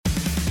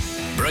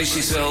Brace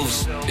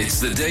yourselves. It's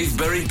the Dave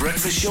Berry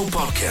Breakfast Show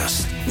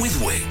podcast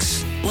with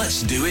Wix.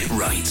 Let's do it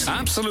right.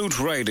 Absolute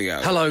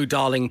Radio. Hello,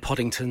 darling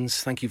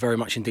Poddingtons. Thank you very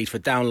much indeed for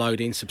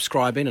downloading,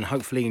 subscribing, and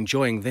hopefully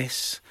enjoying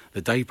this,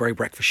 the Dave Berry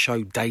Breakfast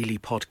Show daily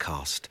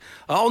podcast.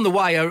 On the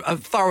way, a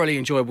thoroughly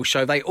enjoyable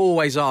show. They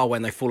always are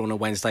when they fall on a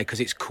Wednesday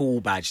because it's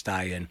Cool Badge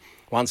Day. And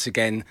once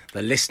again,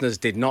 the listeners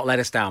did not let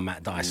us down,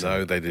 Matt Dyson.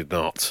 No, they did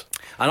not.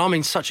 And I'm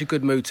in such a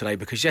good mood today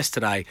because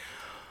yesterday,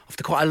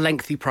 after quite a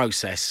lengthy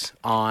process,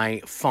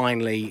 I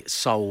finally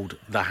sold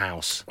the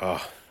house.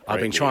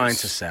 I've been trying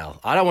to sell.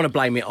 I don't want to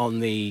blame it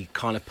on the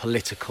kind of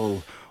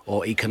political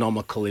or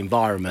economical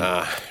environment.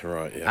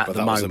 Right, yeah. But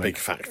that was a big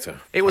factor.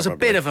 It was a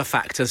bit of a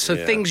factor, so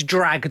things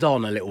dragged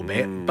on a little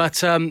bit.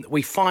 But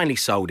we finally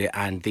sold it,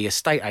 and the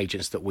estate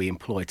agents that we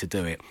employ to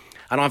do it.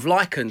 And I've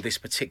likened this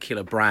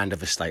particular brand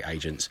of estate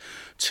agents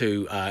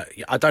to,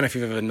 I don't know if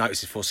you've ever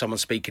noticed before someone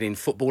speaking in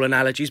football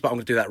analogies, but I'm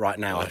going to do that right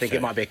now. Okay. I think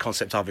it might be a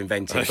concept I've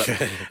invented. Okay.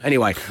 But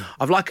anyway,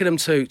 I've likened them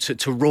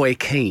to Roy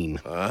Keane.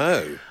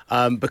 Oh.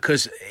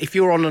 Because if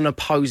you're on an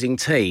opposing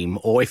team,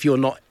 or if you're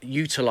not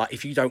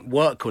if you don't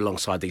work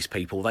alongside these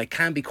people, they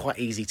can be quite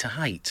easy to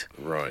hate.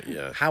 Right,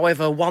 yeah.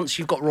 However, once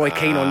you've got Roy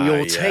Keane on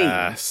your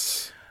team,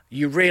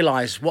 you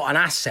realise what an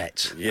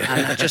asset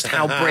and just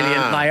how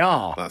brilliant they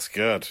are. That's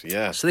good,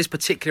 yeah. So this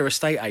particular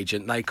estate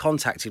agent, they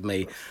contacted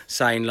me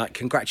saying, like,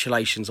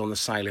 congratulations on the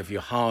sale of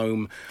your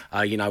home.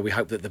 We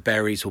hope that the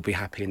Berries will be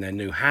happy in their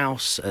new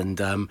house.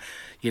 And,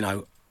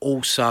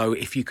 also,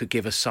 if you could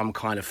give us some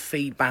kind of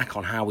feedback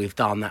on how we've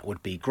done, that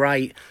would be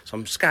great. So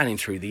I'm scanning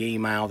through the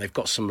email. They've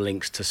got some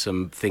links to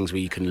some things where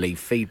you can leave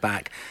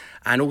feedback.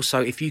 And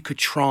also, if you could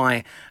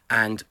try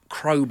and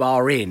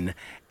crowbar in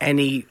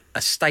any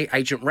estate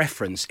agent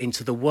reference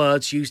into the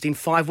words used in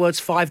 5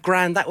 words,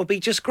 $5,000, that would be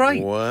just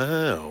great.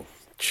 Wow.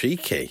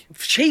 Cheeky.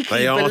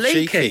 They are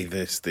cheeky,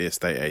 the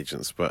estate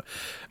agents. But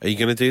are you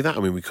going to do that? I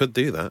mean, we could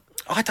do that.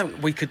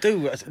 We could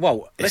do...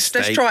 Well, let's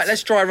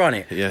try run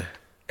it. Yeah.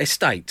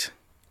 Estate.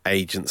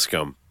 Agent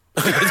scum.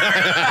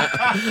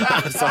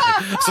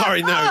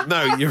 Sorry,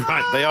 no, you're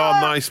right. They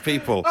are nice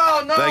people.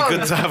 Oh, no. They're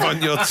good to have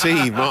on your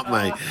team, aren't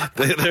they?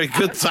 They're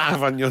good to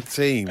have on your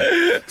team.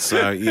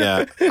 So,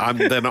 yeah,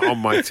 they're not on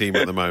my team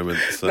at the moment.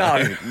 So,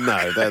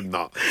 no, they're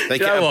not. They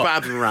get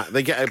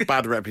a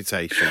bad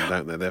reputation,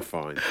 don't they? They're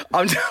fine.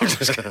 I'm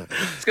just going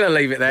to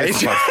leave it there.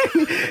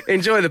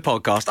 Enjoy the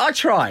podcast. I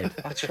tried.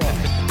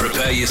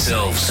 Prepare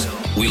yourselves.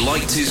 We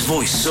liked his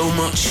voice so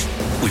much,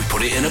 we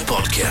put it in a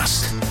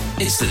podcast.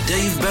 It's the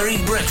Dave Berry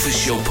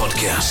Breakfast Show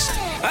podcast.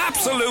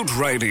 Absolute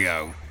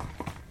Radio.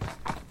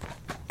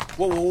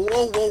 Whoa,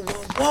 girl.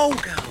 Whoa,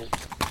 girl.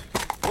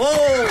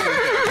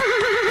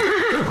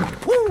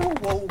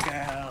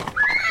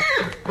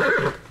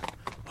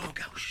 Oh,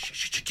 girl.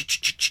 Shh.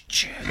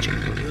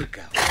 Good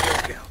girl.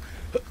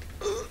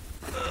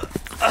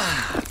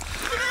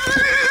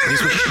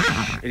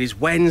 It is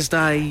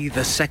Wednesday,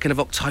 the 2nd of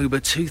October,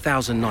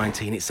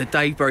 2019. It's the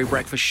Dave Berry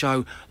Breakfast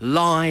Show,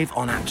 live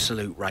on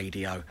Absolute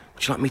Radio.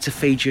 Would you like me to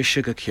feed you a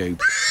sugar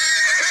cube?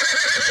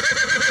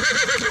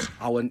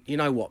 Oh, and you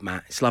know what,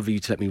 Matt? It's lovely of you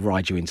to let me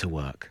ride you into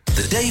work.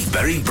 The Dave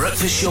Berry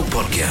Breakfast Show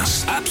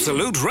podcast.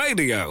 Absolute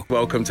Radio.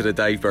 Welcome to the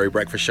Dave Berry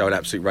Breakfast Show at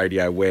Absolute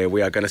Radio, where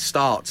we are going to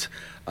start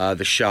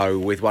the show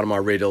with one of my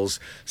riddles.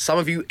 Some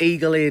of you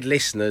eagle-eared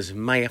listeners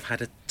may have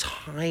had a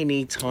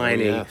tiny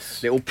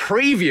little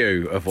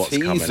preview of what's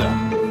coming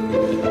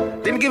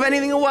up. Didn't give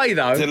anything away,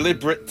 though.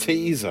 Deliberate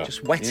teaser.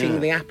 Just whetting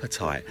the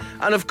appetite.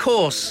 And, of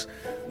course,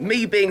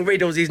 me being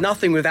riddles is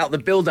nothing without the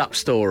build-up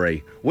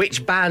story.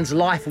 Which band's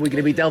life are we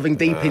going to be delving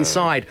deep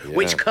inside? Yeah.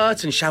 Which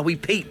curtain shall we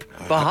peep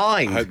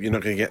behind? I hope you're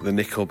not going to get the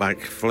Nickelback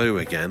flu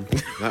again.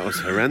 That was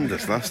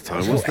horrendous last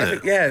time, wasn't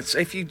it? Yeah,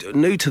 if you're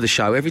new to the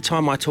show, every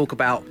time I talk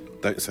about...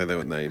 Don't say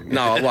their name.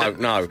 No, I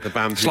won't, no. The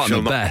band who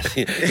shall not...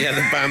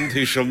 the band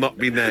who shall not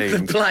be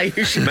named. The play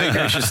who shall... Maybe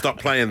we should stop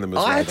playing them as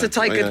well. I had to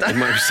take a day... It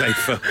might be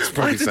safer.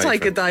 I had to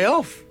take a day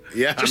off.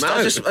 Yeah,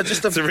 I know.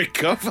 To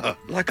recover.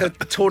 Like a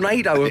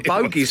tornado of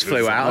bogies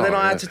flew out, and then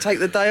I had to take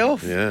the day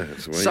off. Yeah,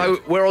 it's weird. So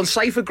we're on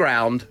safer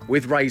ground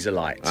with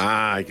Razorlight.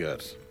 Ah,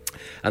 good.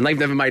 And they've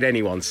never made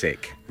anyone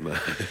sick. No.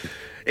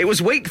 It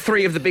was week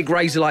 3 of the big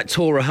Razorlight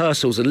tour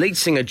rehearsals, and lead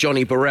singer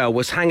Johnny Burrell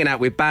was hanging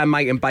out with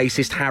bandmate and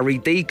bassist Harry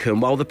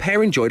Deacon while the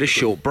pair enjoyed a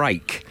short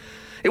break.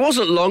 It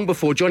wasn't long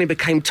before Johnny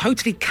became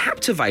totally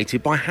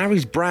captivated by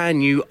Harry's brand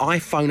new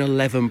iPhone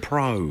 11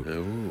 Pro.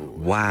 Ooh.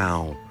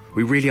 Wow.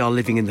 We really are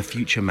living in the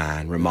future,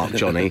 man, remarked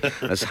Johnny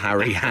as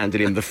Harry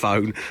handed him the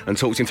phone and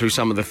talked him through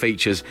some of the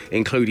features,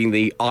 including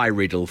the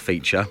iRiddle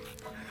feature.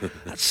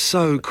 That's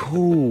so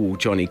cool,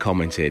 Johnny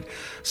commented.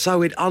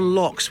 So it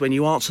unlocks when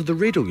you answer the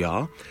riddle,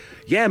 yeah?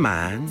 Yeah,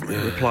 man,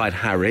 replied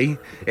Harry.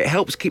 It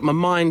helps keep my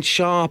mind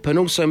sharp and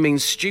also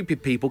means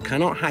stupid people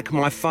cannot hack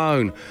my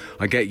phone.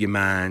 I get you,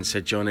 man,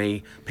 said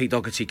Johnny. Pete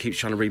Doherty keeps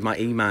trying to read my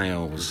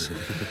emails.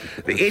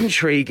 The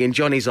intrigue in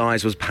Johnny's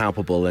eyes was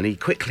palpable, and he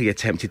quickly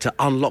attempted to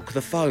unlock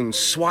the phone,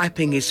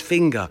 swiping his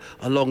finger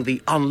along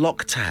the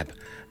unlock tab.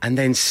 And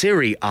then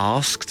Siri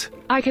asked,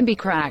 I can be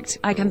cracked,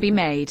 I can be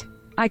made,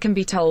 I can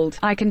be told,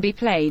 I can be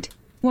played.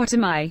 What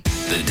am I?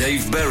 The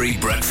Dave Berry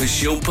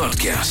Breakfast Show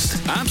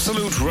Podcast.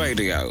 Absolute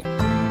Radio.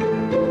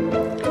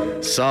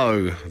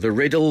 So, the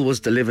riddle was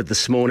delivered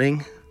this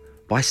morning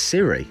by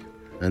Siri,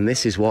 and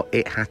this is what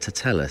it had to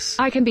tell us.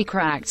 I can be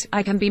cracked,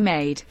 I can be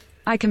made,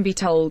 I can be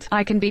told,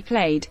 I can be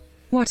played.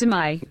 What am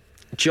I?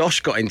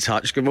 Josh got in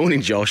touch. Good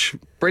morning, Josh.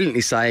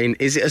 Brilliantly saying,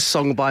 is it a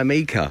song by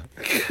Mika?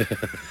 Oh,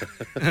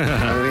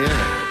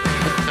 yeah.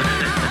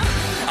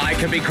 I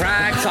can be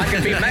cracked, I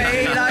can be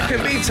made, I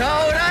can be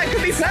told, I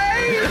can be played.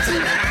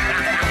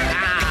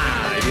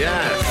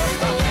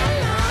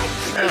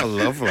 Yes. Oh,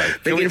 lovely.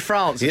 Big in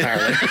France,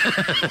 apparently.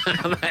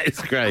 That is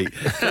great.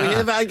 Can we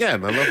hear that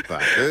again? I love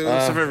that.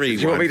 Let's have a rewind.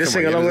 Do you want me to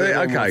sing along with it?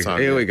 Okay,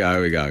 here we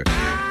go.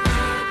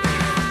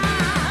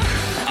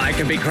 I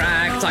can be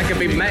cracked, I can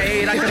be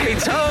made, I can be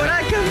told,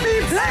 I can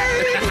be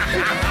played.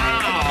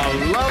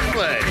 Oh,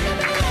 lovely.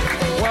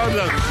 Well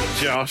done,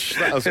 Josh.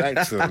 That was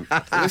excellent.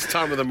 This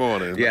time of the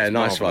morning. Yeah,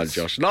 nice marvellous. one,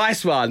 Josh.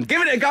 Nice one.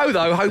 Give it a go,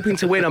 though, hoping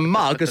to win a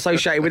mug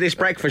associated with this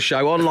breakfast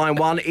show. On line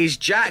 1 is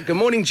Jack. Good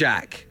morning,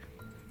 Jack.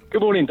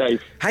 Good morning,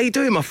 Dave. How you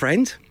doing, my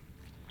friend?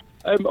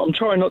 I'm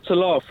trying not to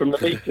laugh from the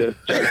Mika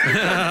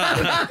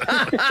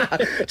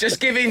joke. Just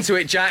give in to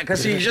it, Jack,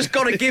 because you just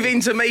got to give in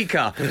to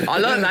Mika. I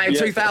learned that in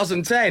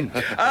 2010.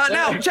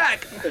 Now,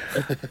 Jack,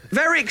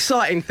 very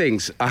exciting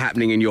things are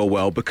happening in your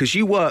world because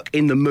you work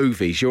in the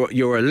movies.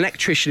 You're an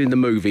electrician in the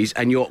movies,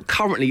 and you're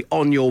currently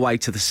on your way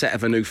to the set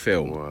of a new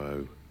film.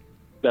 Whoa.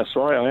 That's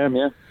right, I am,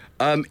 yeah.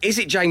 Is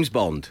it James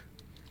Bond?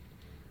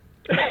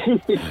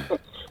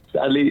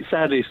 Sadly,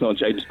 it's not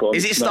James Bond.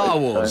 Is it Star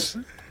Wars?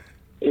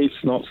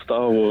 It's not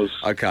Star Wars.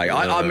 Okay,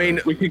 I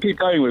mean... We could keep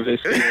going with this.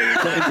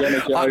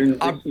 It's not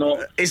Indiana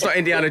Jones. It's not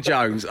Indiana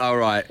Jones, all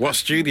right. What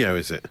studio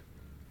is it?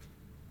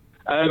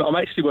 I'm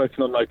actually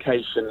working on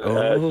location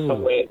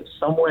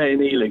somewhere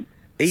in Ealing.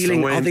 Ealing,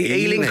 Somewhere in the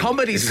Ealing Ealing.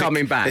 comedy's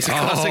coming back. It's a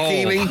classic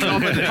Ealing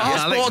comedy.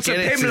 Passport to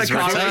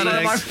Pimlico is one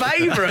of my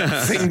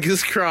favourites.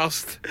 Fingers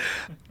crossed.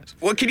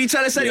 Well, can you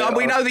tell us anything?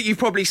 We know that you've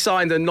probably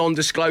signed a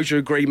non-disclosure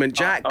agreement,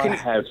 Jack. I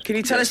have. Can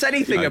you tell us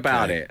anything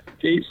about it?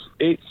 It's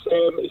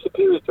a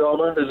period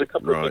drama. There's a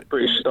couple of Right. big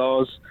British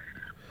stars.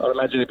 I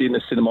imagine it'll be in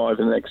the cinema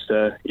over the next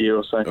year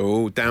or so.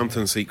 Oh,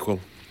 Downton sequel.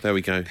 There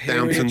we go.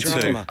 Period Downton 2.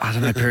 drama. I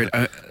don't know, period.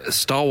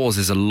 Star Wars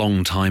is a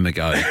long time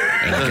ago in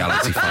a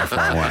galaxy far,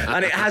 far away.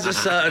 And it has a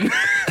certain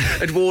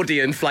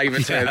Edwardian flavour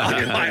to it that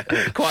I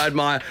quite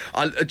admire.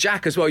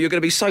 Jack, as well, you're going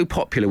to be so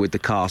popular with the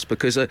cast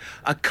because a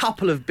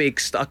couple of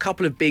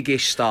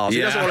big-ish stars.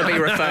 He doesn't want to be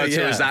referred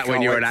to as that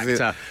when you're an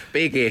actor.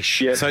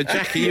 Big-ish. Yeah. So,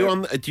 Jack, are you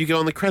on? Do you go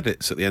on the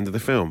credits at the end of the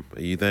film?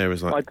 Are you there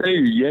as like? I do,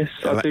 yes,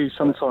 I do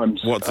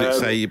sometimes. What does it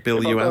say you bill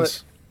if you I've got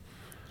as?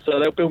 So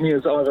they'll bill me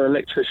as either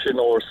electrician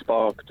or a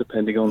spark,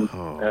 depending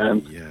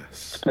on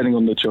Yes. depending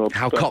on the job.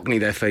 How But cockney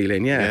they're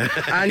feeling, yeah.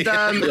 And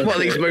what are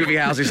these movie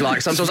houses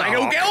like? Sometimes they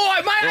go, all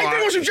right, mate, I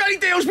do some Johnny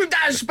deals with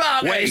that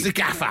spark. Where's the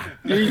gaffer?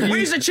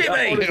 Where's the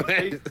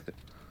chippy?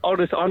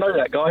 Honestly, I know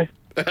that guy.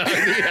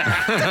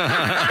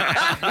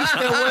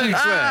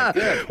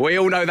 We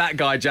all know that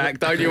guy, Jack.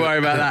 Don't you worry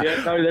about that.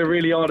 Yeah, no, there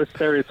really are the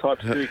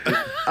stereotypes.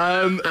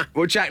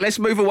 Well, Jack, let's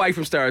move away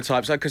from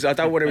stereotypes because I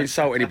don't want to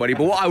insult anybody.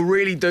 But what I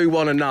really do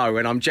want to know,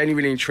 and I'm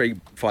genuinely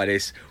intrigued by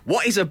this,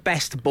 what is a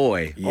best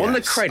boy on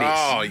the credits?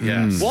 Oh,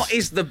 yes. What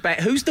is the best?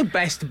 Who's the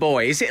best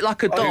boy? Is it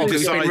like a dog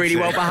who's been really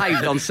well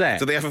behaved on set?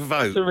 Do they have a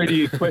vote? It's a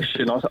really good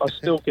question. I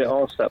still get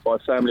asked that by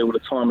family all the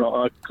time.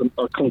 Like,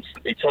 I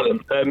constantly tell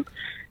them.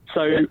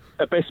 So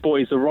a best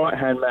boy is the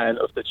right-hand man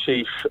of the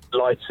chief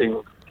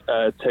lighting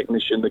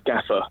technician, the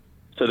gaffer.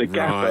 So the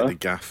gaffer... Right, the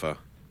gaffer.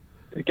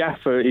 The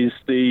gaffer is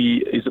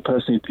the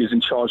person who is in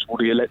charge of all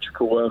the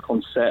electrical work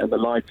on set and the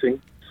lighting.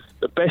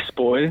 The best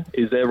boy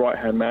is their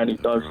right-hand man who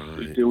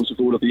deals with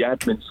all of the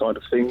admin side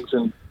of things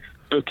and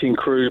booking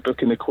crew,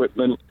 booking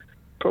equipment.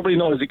 Probably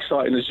not as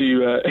exciting as you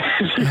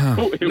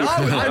thought it No, was.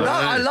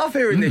 I love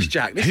hearing this,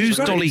 Jack. This Who's is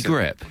great. Dolly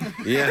Grip?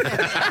 Yeah.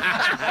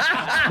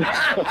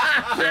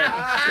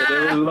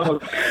 There are a lot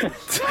of-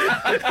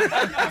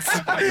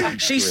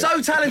 She's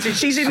so talented.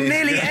 She's in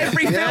nearly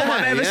every film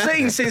I've ever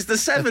seen since the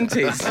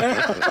 70s.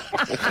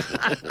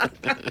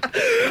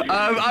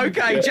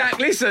 Okay, Jack,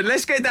 listen,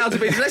 let's get down to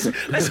business.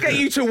 Let's get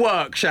you to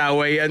work, shall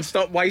we, and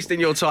stop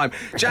wasting your time.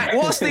 Jack,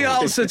 what's the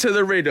answer to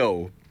the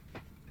riddle?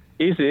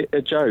 Is it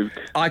a joke?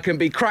 I can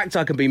be cracked,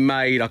 I can be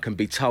made, I can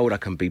be told, I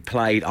can be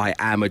played. I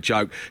am a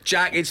joke.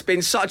 Jack, it's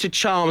been such a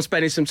charm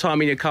spending some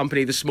time in your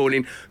company this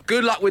morning.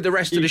 Good luck with the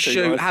rest of the You too,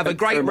 shoot. guys. Have a Thanks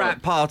great very rap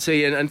much.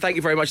 party, and thank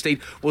you very much,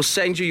 Steve. We'll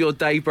send you your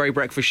Dave Berry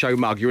Breakfast Show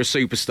mug. You're a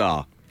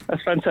superstar.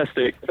 That's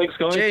fantastic. Thanks,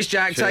 guys. Cheers,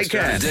 Jack. Cheers, Take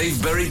care. The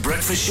Dave Berry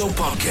Breakfast Show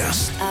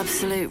Podcast.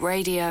 Absolute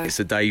Radio. It's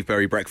the Dave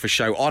Berry Breakfast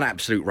Show on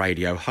Absolute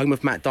Radio, home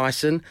of Matt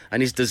Dyson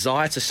and his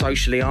desire to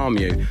socially arm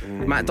you.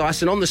 Matt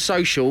Dyson, on the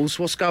socials,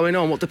 what's going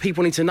on? What do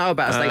people need to know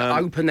about as they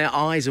open their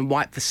eyes and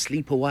wipe the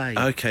sleep away?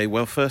 Okay,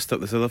 well, first up,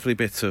 there's a lovely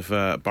bit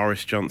of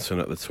Boris Johnson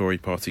at the Tory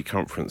party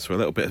conference, a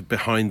little bit of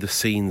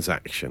behind-the-scenes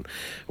action,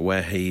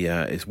 where he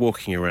is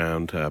walking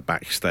around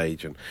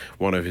backstage and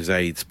one of his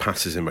aides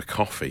passes him a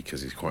coffee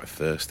because he's quite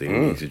thirsty.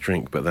 And to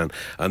drink, but then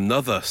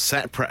another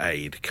separate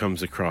aide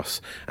comes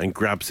across and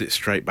grabs it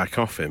straight back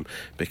off him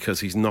because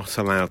he's not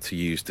allowed to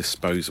use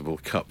disposable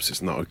cups.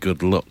 It's not a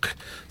good look.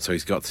 So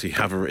he's got to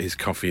have his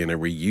coffee in a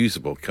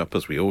reusable cup,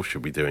 as we all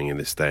should be doing in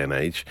this day and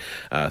age.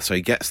 So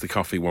he gets the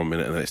coffee 1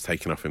 minute and then it's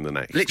taken off him the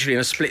next. Literally in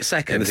a split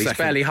second. He's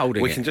barely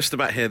holding it. We can just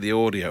about hear the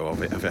audio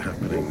of it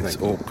happening.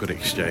 This awkward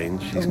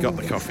exchange. He's got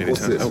the coffee in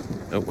his hand.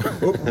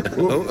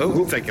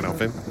 Taking off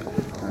him.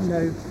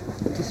 No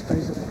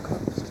disposable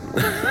cups.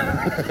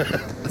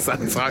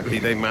 That's how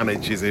they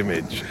manage his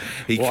image.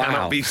 He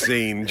cannot be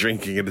seen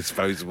drinking a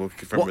disposable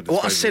from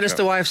What a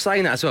sinister way of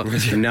saying that as well.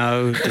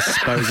 No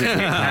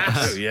disposable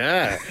cups.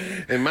 Yeah.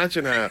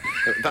 Imagine how...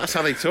 That's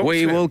how they talk.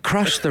 We will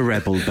crush the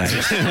rebel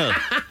base.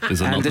 Is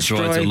that not the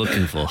droids are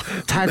looking for?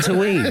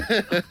 Tatooine.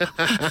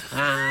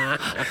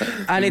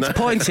 And it's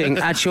pointing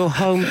at your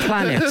home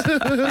planet.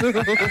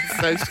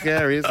 So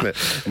scary, isn't it?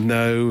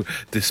 No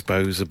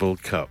disposable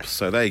cups.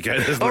 So there you go.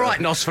 All right,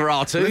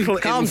 Nosferatu. Little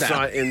Calm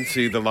insight down.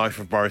 into the life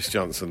of Boris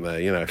Johnson there.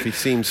 You know, if he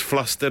seems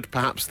flustered,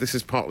 perhaps this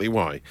is partly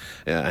why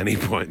at any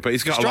point. But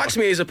he's got Strikes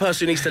me as a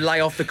person who needs to lay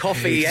off the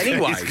coffee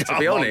anyway, to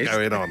be honest.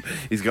 Going on.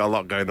 He's got a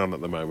lot going on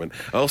at the moment.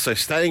 Also,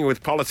 staying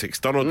with politics,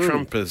 Donald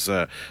Trump has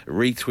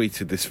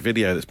retweeted this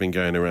video that's been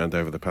going around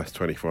over the past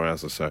 24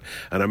 hours or so.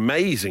 An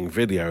amazing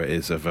video it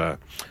is of a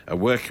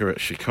worker at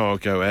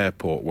Chicago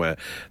airport where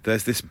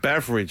there's this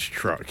beverage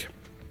truck.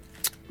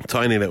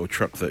 Tiny little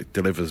truck that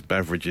delivers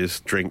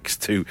beverages, drinks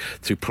to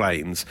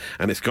planes,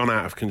 and it's gone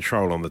out of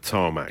control on the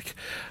tarmac.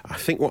 I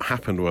think what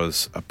happened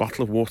was a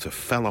bottle of water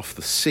fell off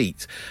the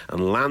seat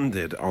and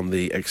landed on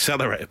the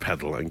accelerator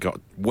pedal and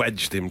got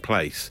wedged in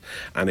place,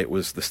 and it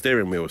was the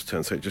steering wheel was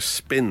turned, so it just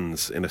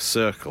spins in a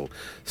circle,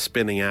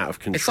 spinning out of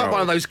control. It's like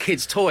one of those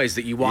kids' toys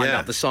that you wind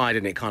up the side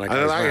and it kind of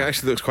goes round. It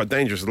actually looks quite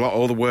dangerous.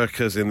 All the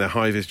workers in their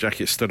high-vis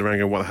jackets stood around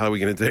going, what the hell are we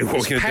going to do?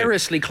 It's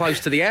perilously close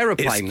to the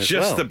aeroplane it's as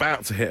well. It's just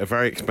about to hit a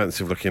very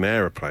expensive-looking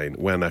aeroplane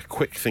when a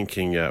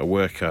quick-thinking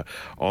worker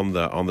on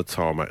the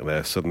tarmac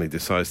there suddenly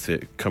decides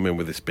to come in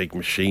with this big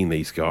machine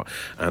he's got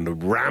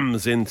and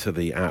rams into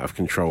the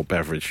out-of-control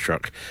beverage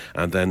truck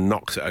and then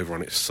knocks it over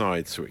on its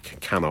side so it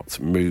cannot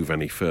move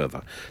any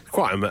further.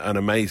 Quite an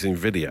amazing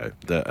video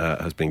that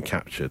has been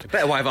captured.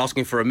 Better way of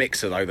asking for a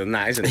mixer, though, than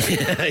that, isn't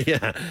it?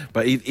 Yeah.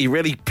 But he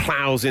really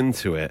ploughs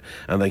into it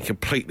and then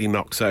completely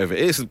knocks over.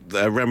 It is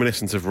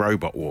reminiscent of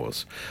Robot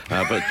Wars.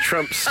 But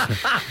Trump said,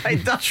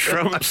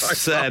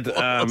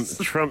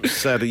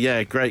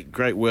 yeah,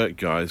 great work,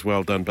 guys,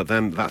 well done. But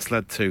then that's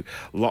led to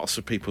lots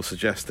of people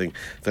suggesting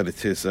that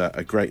it is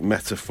a great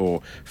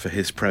metaphor for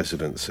his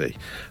presidency.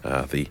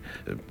 The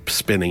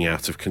spinning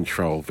out of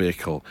control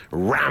vehicle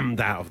rammed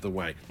out of the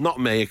way. Not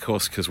me, of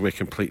course, because we're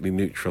completely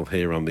neutral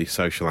here on the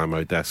Social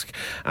Ammo desk.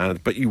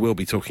 But you will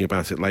be talking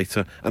about it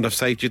later, and I've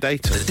saved your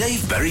data. The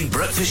Dave Berry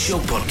Breakfast Show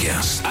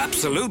Podcast.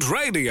 Absolute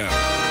Radio.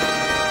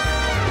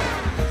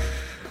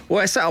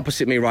 Well, sat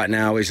opposite me right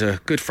now is a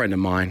good friend of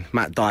mine,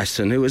 Matt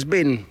Dyson, who has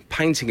been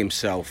painting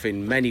himself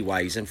in many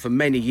ways and for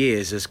many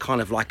years as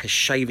kind of like a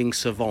shaving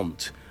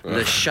savant.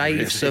 The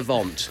shave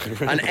savant,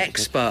 an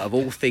expert of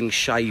all things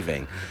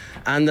shaving.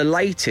 And the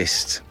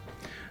latest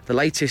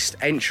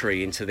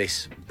entry into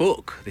this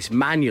book, this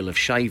manual of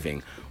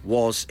shaving,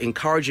 was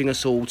encouraging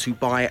us all to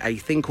buy a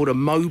thing called a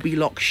Moby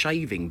Lock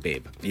shaving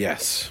bib.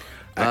 Yes.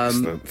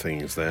 Excellent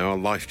things. They are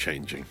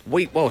life-changing.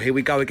 Well, here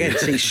we go again.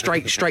 See,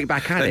 straight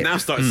back at it. They now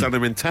started selling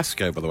them in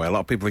Tesco, by the way. A lot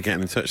of people are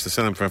getting in touch to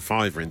sell them for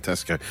 £5 in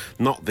Tesco.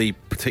 Not the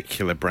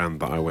particular brand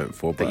that I went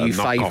for, but a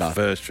knockoff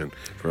version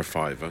for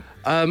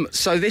 £5.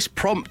 So this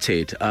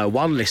prompted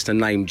one listener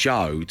named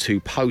Joe to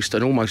post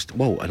an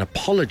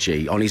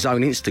apology on his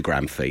own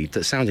Instagram feed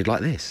that sounded like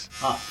this.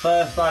 At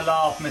first I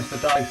laughed,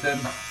 Mr. Dyson,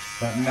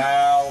 but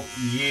now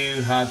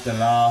you had the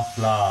last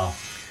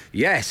laugh.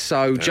 Yes,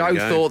 so Joe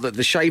thought that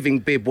the shaving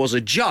bib was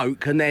a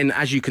joke, and then,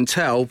 as you can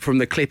tell from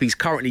the clip, he's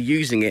currently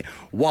using it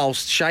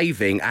whilst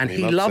shaving, and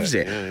he loves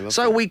it. Yeah,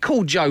 so we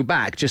called Joe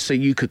back just so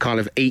you could kind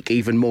of eke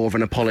even more of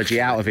an apology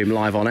out of him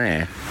live on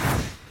air.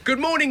 Good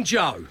morning,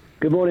 Joe.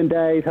 Good morning,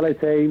 Dave. Hello,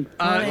 team.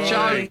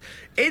 Joe,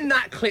 in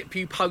that clip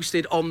you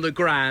posted on the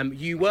gram,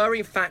 you were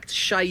in fact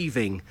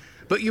shaving,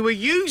 but you were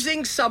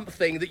using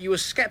something that you were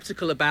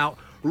sceptical about,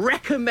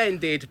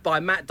 recommended by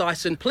Matt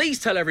Dyson. Please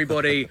tell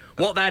everybody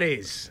what that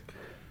is.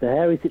 The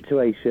hairy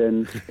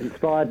situation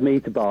inspired me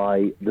to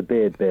buy the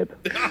Beard Bib.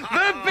 The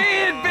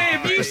Beard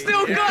Bib! You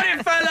still got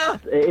it,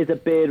 fella! It is a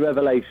beard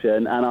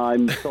revelation, and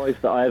I'm sorry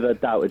that I ever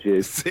doubted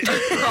you.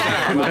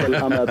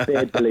 I'm a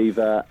beard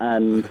believer,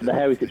 and the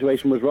hairy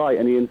situation was right,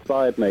 and he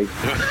inspired me.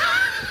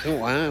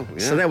 Wow. Yeah.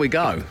 So there we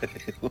go.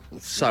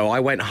 So I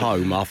went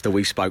home after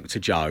we spoke to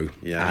Joe,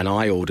 and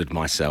I ordered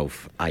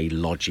myself a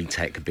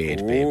Logitech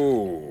Beard Bib.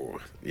 Ooh.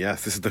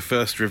 Yes, this is the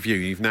first review.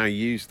 You've now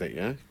used it,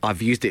 yeah?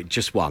 I've used it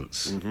just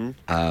once.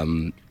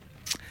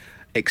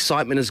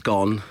 Excitement has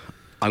gone,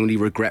 only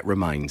regret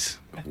remains.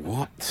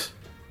 What?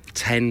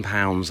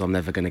 £10 I'm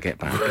never going to get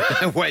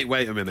back. Wait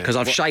a minute. Because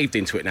I've shaved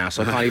into it now,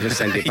 so I can't even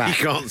send it back.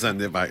 You can't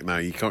send it back now.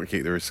 You can't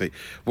keep the receipt.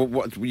 Well,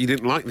 what? You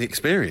didn't like the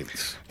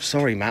experience?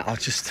 Sorry, Matt.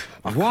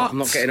 I'm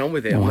not getting on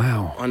with it.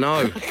 Wow. I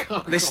know.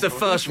 This is the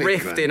first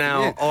rift in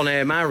our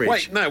on-air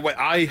marriage. Wait.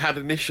 I had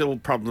initial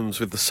problems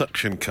with the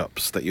suction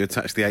cups that you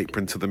attach the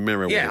apron to the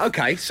mirror with. Yeah,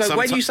 okay. So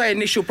when you say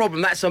initial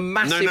problem, that's a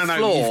massive flaw.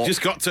 No. You've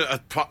just got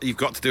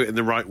to do it in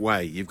the right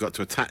way. You've got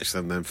to attach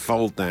them, then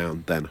fold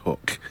down, then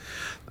hook.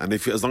 And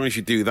as long as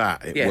you do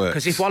that, it works.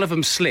 Because if one of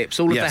them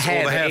slips, all of the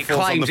hair that it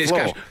claims is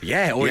goes,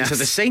 into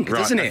the sink,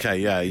 doesn't it? Okay,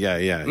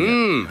 yeah.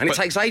 And it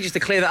takes ages to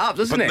clear that up,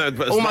 doesn't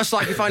it? Almost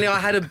like if only I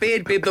had a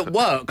beard bib that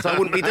worked, I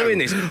wouldn't be doing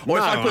this. Or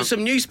if I put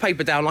some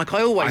newspaper down like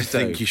I always do.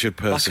 I think you should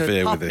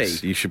persevere with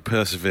this. You should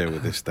persevere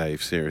with this,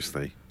 Dave,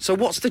 seriously. So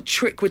what's the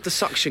trick with the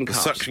suction cups?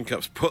 The suction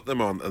cups, put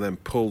them on and then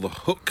pull the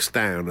hooks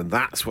down, and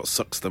that's what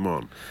sucks them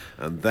on.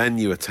 And then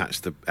you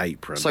attach the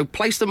apron. So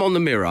place them on the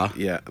mirror.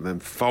 Yeah, and then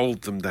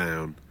fold them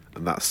down.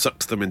 And that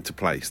sucks them into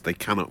place. They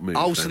cannot move.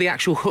 Oh, so the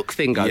actual hook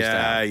thing goes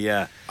down?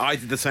 Yeah. I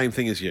did the same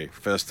thing as you,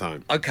 first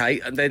time. Okay,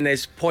 and then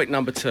there's point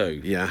number 2.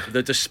 Yeah.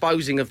 The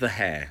disposing of the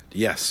hair.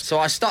 Yes. So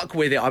I stuck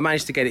with it. I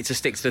managed to get it to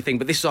stick to the thing,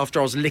 but this is after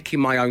I was licking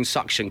my own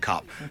suction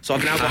cup. So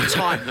I've now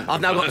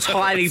got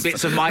tiny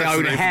bits of my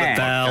own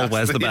hair.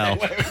 Where's the bell?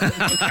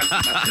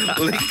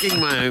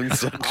 Licking my own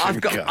suction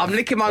cup. I'm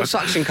licking my own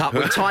suction cup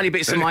with tiny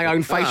bits of my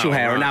own facial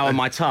hair are now on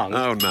my tongue.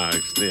 Oh no!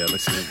 Yeah,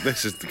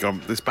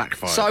 this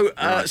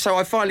backfired. So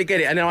I finally get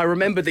it, and then I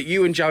remember that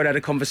you and Joe had a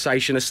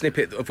conversation, a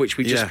snippet of which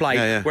we just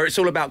played, where it's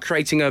all about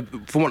creating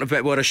for want of a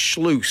better word, a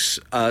sluice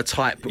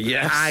type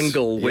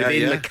angle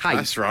within the cape.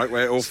 That's right,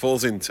 where it all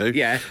falls into.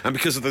 Yeah. And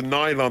because of the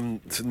nylon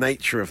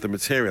nature of the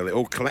material, it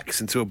all collects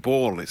into a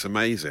ball. It's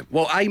amazing.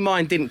 Well,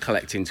 mine didn't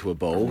collect into a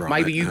ball. Right,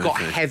 Maybe you've got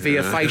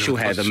heavier facial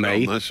hair than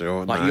me.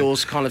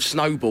 Yours kind of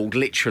snowballed,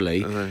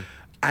 literally.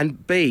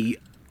 And B,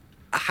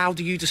 how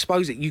do you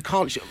dispose it? You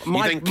can't.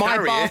 My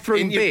bathroom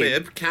in your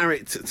bib,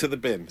 carry it to the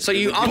bin. So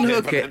you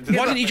unhook it.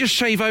 Why don't you just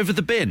shave over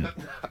the bin?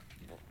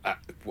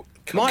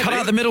 Cut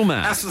out the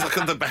middleman. That's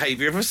like the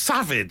behaviour of a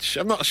savage.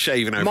 I'm not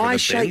shaving over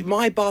the bin.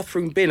 My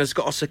bathroom bin has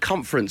got a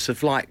circumference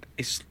of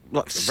it's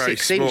like very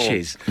 6 small.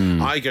 inches.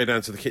 I go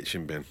down to the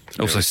kitchen bin.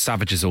 Also,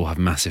 savages all have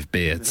massive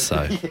beards,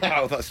 so...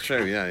 That's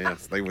true, yeah.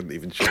 They wouldn't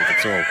even shave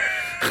at all.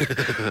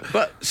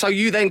 But so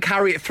you then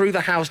carry it through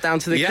the house down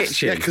to the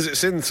kitchen? Yeah, because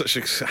it's in such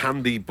a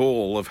handy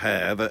ball of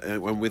hair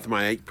that when with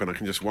my apron I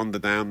can just wander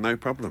down, no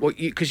problem. Well,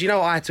 because you know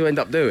what I had to end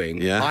up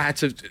doing? Yeah. I had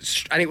to,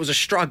 and it was a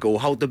struggle,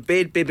 hold the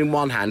beard bib in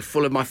one hand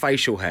full of my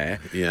facial hair,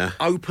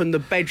 open the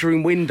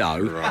bedroom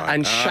window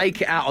and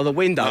shake it out of the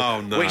window,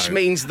 oh, no. which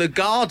means the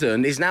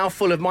garden is now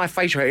full of my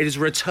facial hair. It has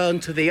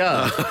returned to the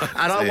earth.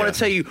 And I want to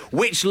tell you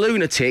which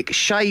lunatic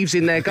shaves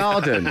in their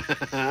garden.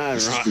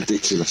 This is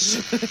ridiculous.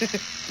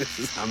 This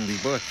is Andy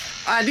Bush.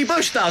 Andy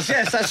Bush does,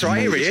 yes, that's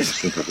right, here he is. I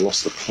think I've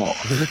lost the plot.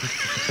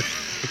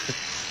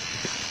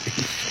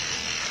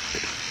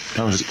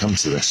 How has it come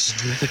to this?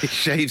 He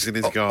shaves in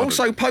his garden.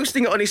 Also,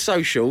 posting it on his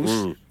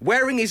socials,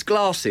 wearing his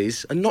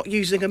glasses and not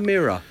using a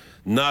mirror.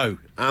 No,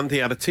 and he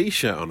had a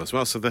T-shirt on as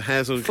well, so the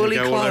hair's all going to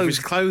go all over his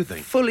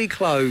clothing. Fully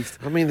clothed.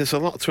 I mean, there's a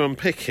lot to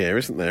unpick here,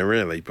 isn't there,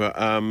 really? But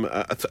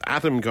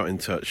Adam got in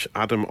touch,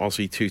 Adam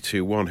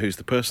Aussie221, who's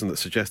the person that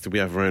suggested we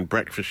have our own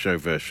breakfast show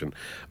version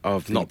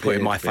of the Not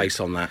putting my face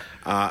on that.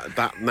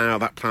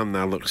 That plan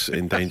now looks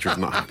in danger of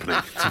not happening,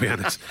 to be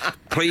honest.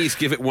 Please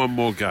give it one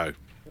more go.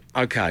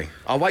 OK.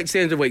 I'll wait till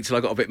the end of the week till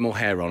I've got a bit more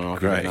hair on and I'll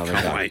give it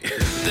another go. Wait.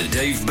 The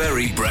Dave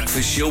Berry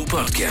Breakfast Show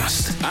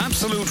Podcast.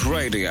 Absolute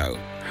Radio.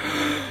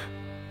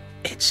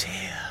 It's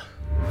here.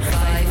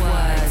 5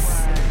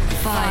 words,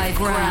 5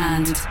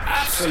 grand.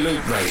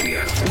 Absolute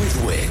Radio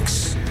with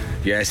Wix.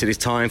 Yes, it is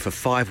time for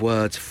 5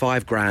 words,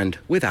 5 grand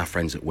with our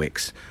friends at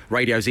Wix.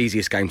 Radio's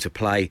easiest game to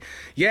play,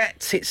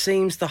 yet it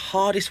seems the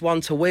hardest one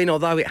to win,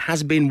 although it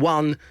has been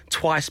won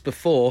twice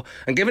before.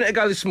 And giving it a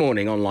go this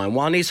morning on line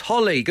 1 is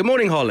Holly. Good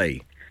morning,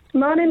 Holly.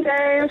 Morning,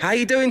 Dave. How are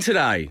you doing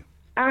today?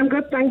 I'm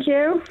good, thank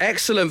you.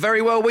 Excellent,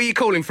 very well. Where are you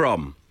calling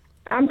from?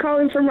 I'm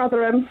calling from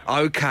Rotherham.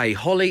 OK,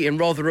 Holly in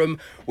Rotherham,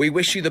 we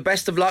wish you the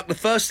best of luck. The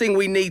first thing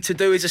we need to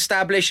do is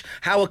establish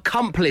how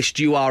accomplished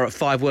you are at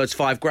 5 words,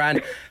 5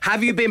 grand.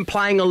 Have you been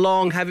playing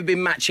along? Have you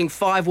been matching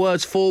 5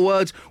 words, 4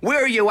 words?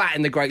 Where are you at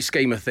in the great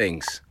scheme of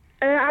things?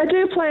 I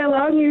do play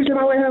along, usually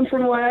on my way home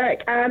from work,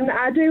 and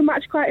I do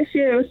match quite a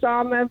few, so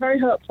I'm very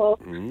hopeful.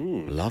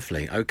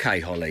 Lovely.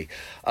 OK, Holly.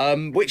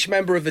 Which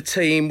member of the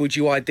team would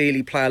you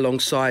ideally play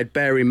alongside?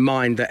 Bear in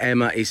mind that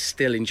Emma is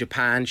still in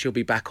Japan. She'll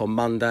be back on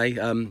Monday.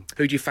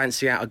 Who do you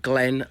fancy out of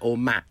Glenn or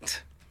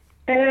Matt?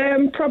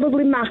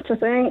 Probably Matt, I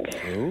think.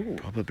 Ooh.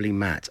 Probably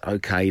Matt.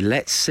 OK,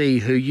 let's see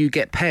who you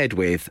get paired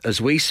with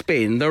as we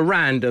spin the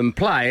random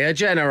player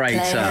generator.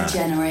 Player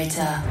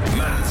generator.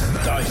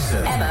 Matt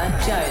Dyson. Emma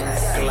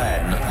Jones.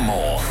 Glenn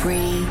Moore.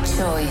 Free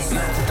choice.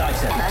 Matt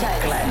Dyson.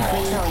 Glenn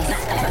Moore.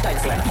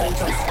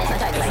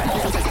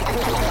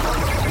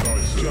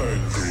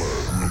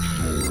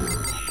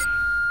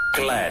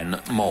 Glenn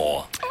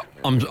Moore.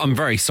 I'm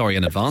very sorry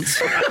in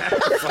advance.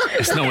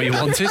 It's not what you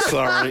wanted.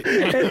 Sorry.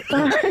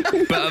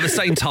 But at the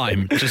same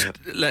time, just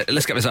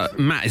let's get this out.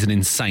 Matt is an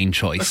insane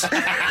choice.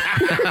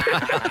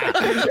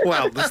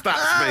 Well, the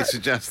stats may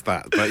suggest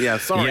that, but yeah,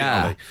 sorry,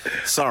 Holly.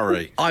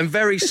 Sorry. I'm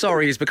very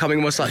sorry is becoming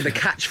almost like the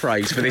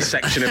catchphrase for this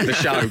section of the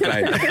show,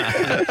 Glenn.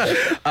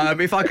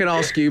 If I can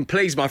ask you,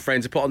 please, my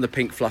friend, to put on the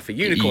pink fluffy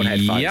unicorn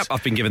headphones. Yep,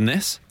 I've been given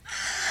this.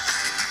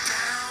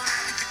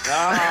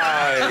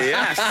 Oh,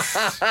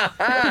 yes.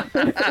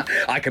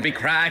 I can be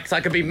cracked, I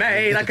can be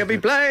made, I can be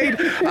played.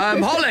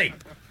 Holly.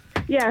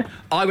 Yes.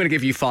 I'm going to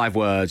give you 5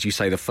 words. You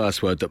say the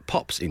first word that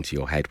pops into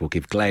your head. We'll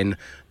give Glenn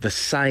the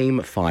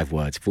same 5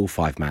 words. If all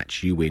 5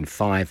 match, you win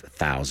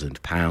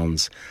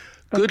 £5,000.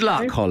 Good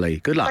luck, Holly.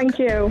 Good luck. Thank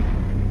you.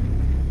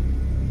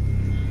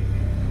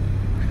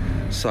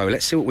 So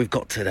let's see what we've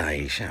got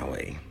today, shall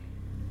we?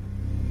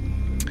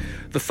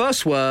 The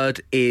first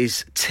word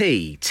is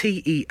T.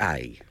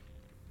 T-E-A.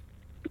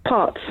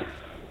 Pot.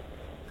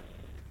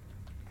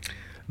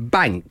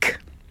 Bank.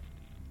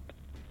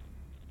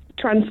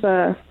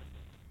 Transfer.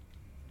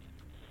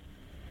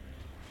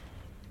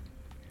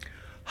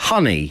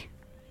 Honey.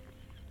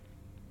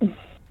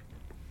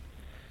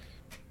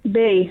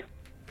 B.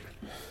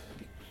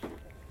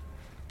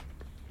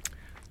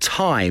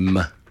 Time.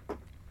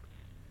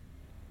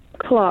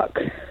 Clock.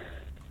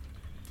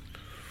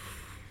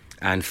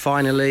 And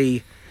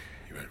finally...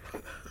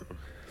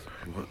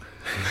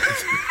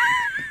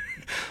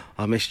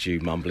 I missed you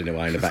mumbling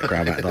away in the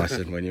background, Matt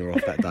Dyson, when you were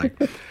off that day.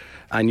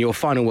 And your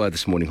final word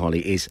this morning,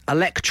 Holly, is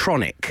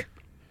electronic.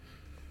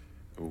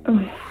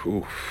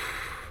 Ooh.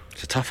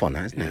 It's a tough one,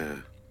 that, isn't it?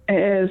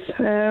 It is.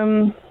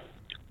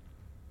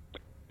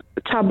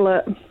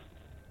 Tablet.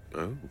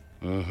 Oh.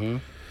 Mm-hmm.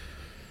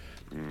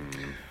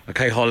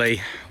 OK,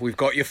 Holly, we've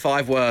got your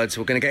 5 words.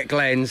 We're going to get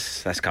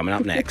Glenn's. That's coming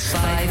up next.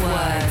 5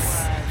 words,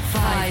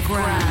 5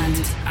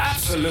 grand.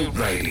 Absolute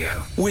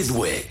Radio with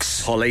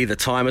Wix. Holly, the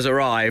time has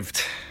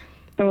arrived.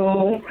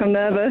 Oh, I'm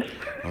nervous.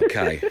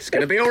 OK, it's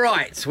going to be all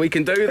right. We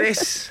can do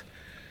this.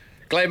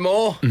 Glenn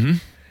Moore.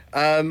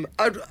 Mm-hmm.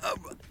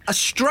 A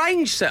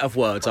strange set of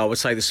words, I would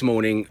say, this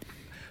morning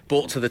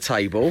brought to the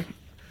table.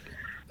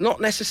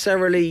 Not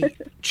necessarily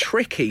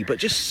tricky, but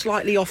just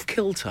slightly off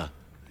kilter.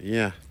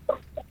 Yeah.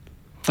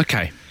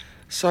 Okay.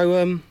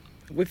 So,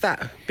 with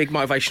that big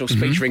motivational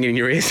speech ringing in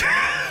your ears,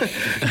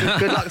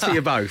 good luck to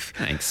you both.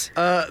 Thanks.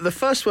 The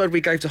first word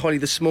we gave to Holly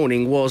this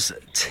morning was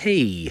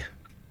tea.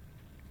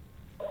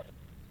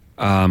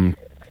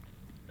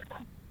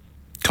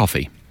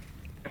 Coffee.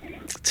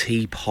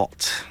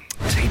 Teapot.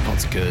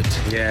 Teapot's good.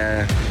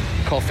 Yeah.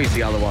 Coffee's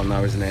the other one,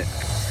 though, isn't it?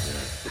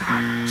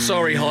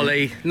 Sorry,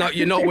 Holly. No,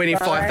 you're not winning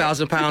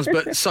 £5,000,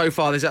 but so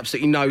far there's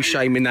absolutely no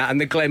shame in that. And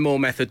the Glenn Moore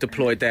method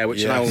deployed there,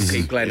 which I know will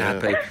keep Glenn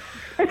happy.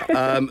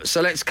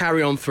 So let's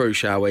carry on through,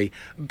 shall we?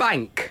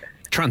 Bank.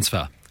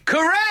 Transfer.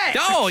 Correct!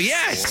 Oh,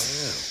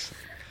 yes!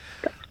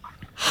 Wow.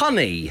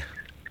 Honey.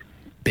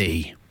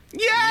 B.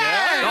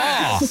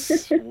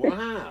 Yes! Oh.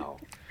 Wow.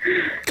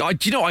 God,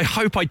 do you know, I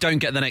hope I don't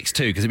get the next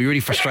 2 because it'd be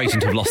really frustrating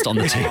to have lost on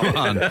the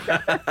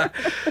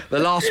 2-1. The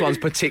last one's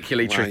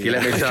particularly tricky,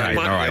 let me tell you.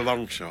 Might all right. be a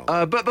long shot.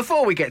 But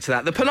before we get to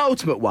that, the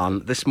penultimate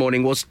one this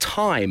morning was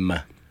time.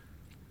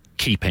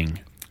 Keeping.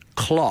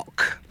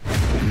 Clock.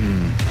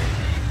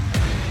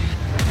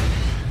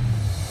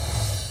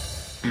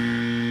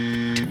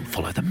 Didn't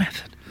follow the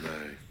method.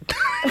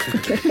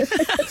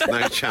 There's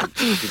no chance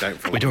if you don't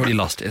follow. We'd already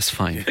lost it, it's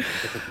fine.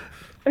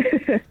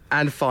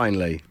 And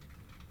finally,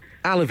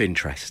 Al of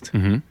interest.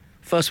 Mm-hmm.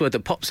 First word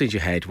that pops into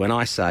your head when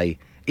I say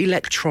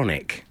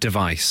electronic.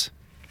 Device.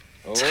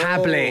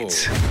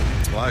 Tablet.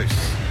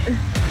 Close.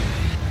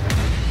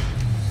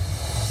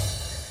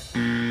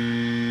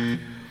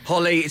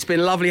 Holly, it's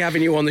been lovely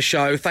having you on the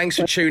show. Thanks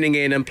for tuning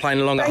in and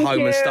playing along at Thank home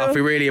you. and stuff.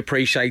 We really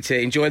appreciate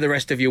it. Enjoy the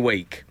rest of your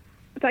week.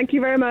 Thank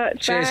you very much.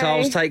 Cheers, Bye.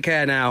 Holes. Take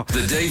care now.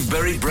 The Dave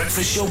Berry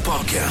Breakfast Show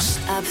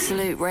Podcast.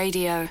 Absolute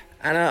Radio.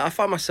 And I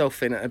find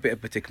myself in a bit of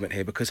a predicament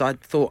here because I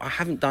thought I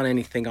haven't done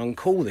anything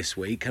uncool this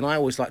week and I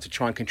always like to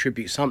try and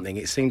contribute something.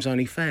 It seems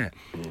only fair.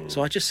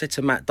 So I just said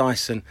to Matt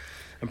Dyson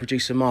and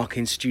producer Mark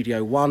in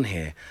Studio 1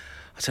 here,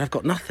 I said, I've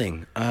got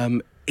nothing.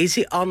 Is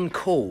it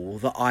uncool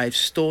that I've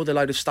stored a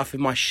load of stuff in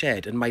my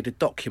shed and made a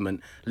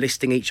document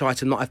listing each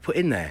item that I've put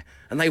in there?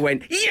 And they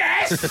went,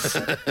 yes!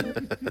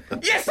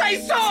 Yes, they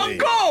so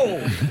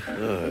uncool!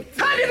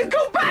 How did it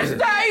go past,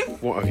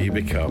 Dave? What have you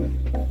become?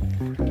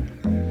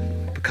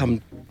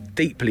 Become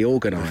deeply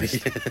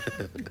organised.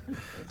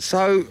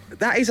 So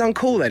that is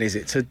uncool then, is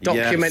it? To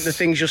document the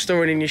things you're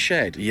storing in your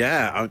shed?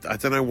 Yeah, I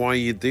don't know why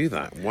you'd do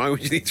that. Why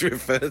would you need to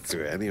refer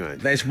to it anyway?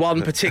 There's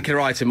one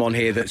particular item on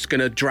here that's going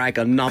to drag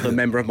another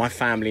member of my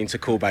family into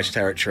Cool Badge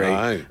territory.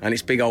 Oh. And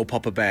it's big old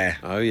Papa Bear.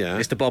 Oh, yeah.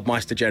 It's the Bob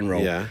Meister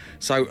General. Yeah.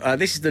 So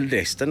this is the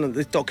list, and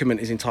the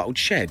document is entitled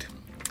Shed,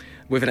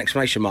 with an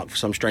exclamation mark for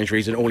some strange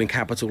reason, all in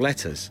capital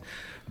letters.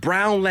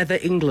 Brown leather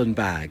England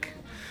bag.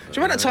 Do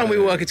you remember that time we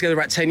were working together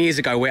about 10 years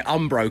ago where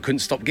Umbro couldn't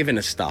stop giving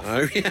us stuff?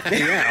 Oh,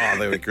 yeah. Oh,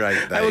 they were great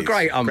days. They were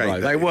great,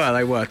 Umbro. They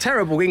were.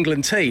 Terrible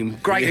England team.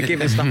 Great at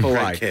giving stuff away.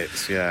 Great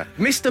kits, yeah.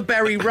 Mr.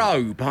 Berry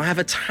robe. I have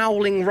a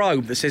toweling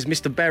robe that says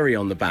Mr. Berry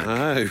on the back.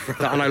 Oh, right.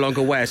 That I no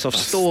longer wear, so I've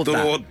stored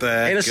that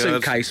there, in a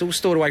suitcase, all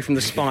stored away from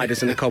the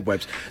spiders and the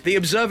cobwebs. The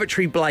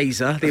Observatory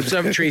blazer. The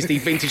Observatory is the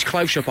vintage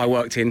clothes shop I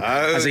worked in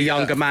as a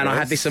younger man. I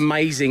had this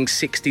amazing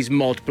 60s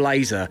mod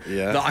blazer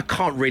that I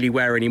can't really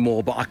wear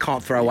anymore, but I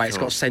can't throw away. It's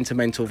got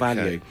sentimental value.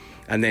 Okay.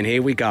 And then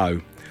here we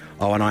go.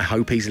 Oh, and I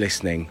hope he's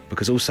listening,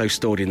 because also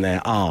stored in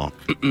there are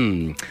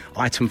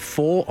item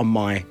 4 on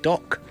my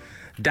dock,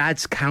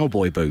 Dad's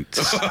cowboy boots.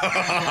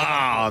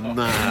 Oh,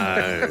 no.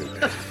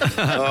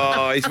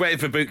 Oh, he's waiting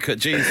for bootcut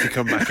jeans to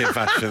come back in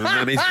fashion,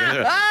 and then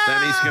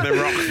he's gonna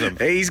rock them.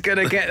 He's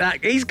gonna get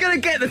that. He's gonna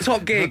get the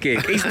Top Gear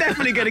gig. He's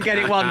definitely gonna get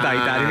it one day,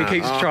 Dad, if he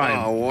keeps trying.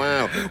 Oh,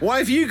 wow. Why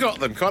have you got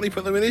them? Can't he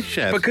put them in his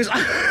shed? Because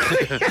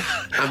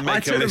and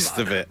make a list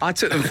of it. I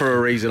took them for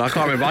a reason. I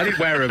can't remember. I didn't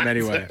wear them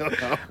anyway.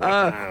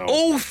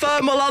 All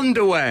thermal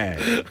underwear.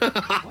 You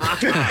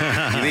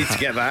need to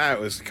get that out.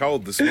 It was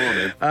cold this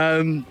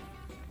morning.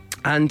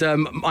 And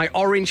my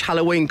orange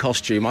Halloween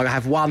costume. I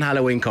have one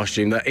Halloween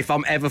costume that if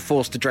I'm ever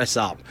forced to dress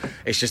up,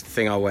 it's just the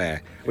thing I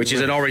wear, which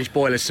is an orange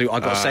boiler suit. I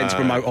got sent to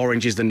promote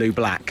Orange is the New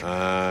Black.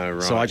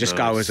 Right, so I just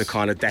go as a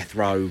kind of death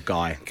row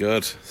guy.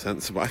 Good,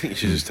 sensible. I think you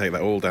should just take that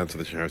all down to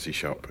the charity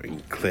shop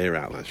and clear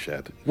out that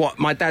shed. What,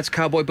 my dad's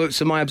cowboy boots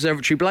and my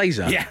Observatory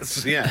blazer?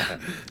 Yes, yeah.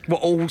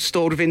 What, all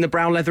stored within the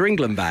brown leather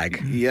England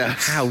bag?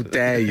 Yes. How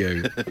dare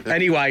you?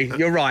 Anyway,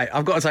 you're right.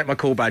 I've got to take my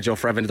call badge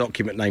off for having a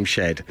document named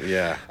Shed.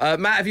 Yeah.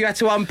 Matt, have you had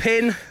to unpin?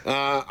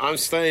 I'm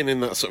staying in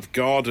that sort of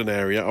garden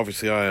area.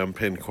 Obviously, I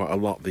unpin quite a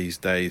lot these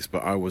days,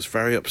 but I was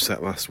very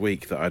upset last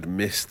week that I'd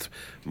missed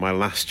my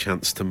last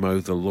chance to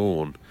mow the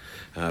lawn.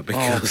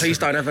 Because, please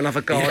don't have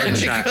another garden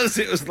chat. Because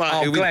it was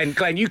like...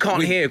 Glenn, you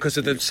can't hear because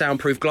of the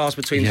soundproof glass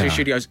between the two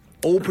studios.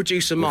 All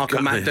producer Mark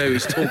and Matt do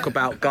is talk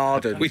about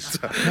gardens.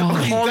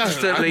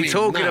 Constantly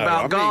talking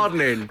about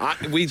gardening.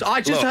 I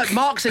just heard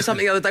Mark say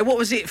something the other day. What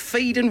was it?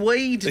 Feed and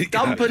weed?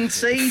 Dump and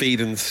seed? Feed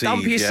and seed.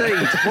 Dump your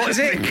seed. What is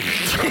it?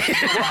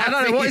 I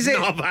don't know. What is it?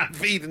 Not that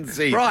feed and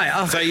seed.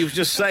 Right. So you were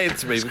just saying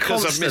to me,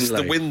 because I've missed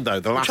the window,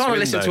 the last window. I'm trying to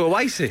listen to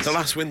Oasis. The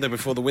last window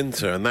before the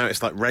winter, and now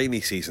it's like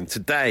rainy season.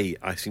 Today,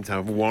 I seem to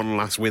have one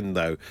last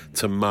window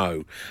to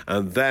mow.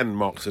 And then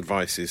Mark's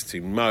advice is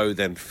to mow,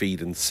 then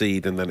feed and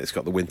seed, and then it's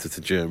got the winter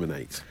to germinate,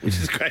 which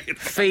is great.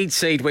 Feed,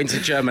 seed, winter,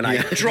 germinate.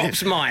 Yeah.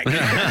 Drops mic.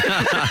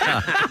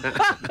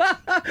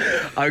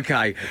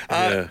 Okay.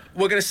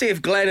 We're going to see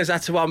if Glenn has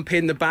had to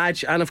unpin the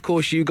badge, and of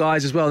course you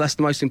guys as well. That's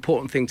the most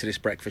important thing to this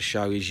breakfast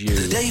show is you.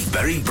 The Dave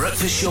Berry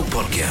Breakfast Show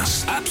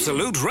Podcast.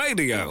 Absolute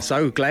Radio.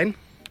 So, Glenn,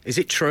 is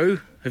it true?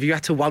 Have you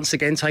had to once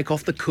again take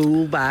off the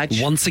cool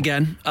badge? Once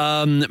again.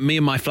 Me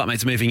and my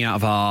flatmates are moving out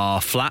of our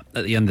flat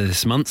at the end of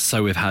this month,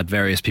 so we've had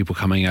various people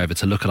coming over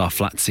to look at our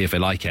flat to see if they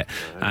like it.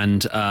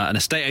 And an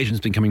estate agent's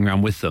been coming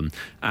around with them,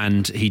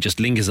 and he just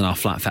lingers in our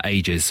flat for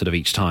ages, sort of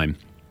each time.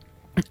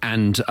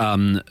 And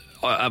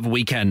at the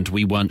weekend,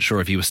 we weren't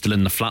sure if he was still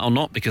in the flat or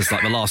not, because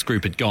like the last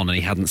group had gone and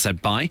he hadn't said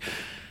bye.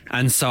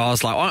 And so I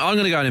was like, I'm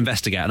going to go and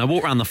investigate. And I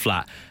walked around the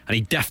flat, and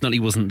he definitely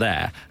wasn't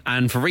there.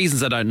 And for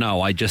reasons I don't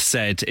know, I just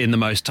said in the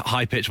most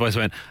high-pitched voice, I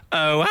went,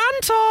 "Oh,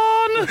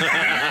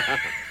 Anton!"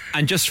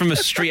 And just from a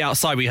street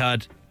outside, we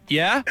heard,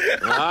 "Yeah?"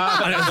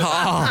 And it was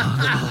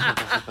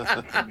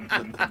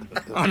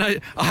and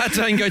I had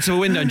to then go to a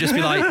window and just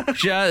be like,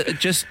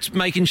 just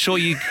making sure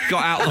you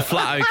got out of the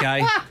flat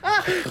okay.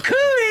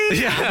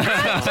 Cooey!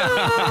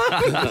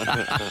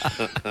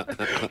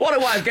 What a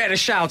way of getting a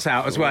shout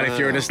out as well if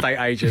you're an estate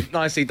agent.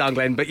 Nicely done,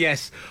 Glenn. But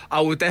yes,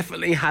 I will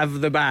definitely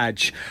have the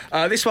badge.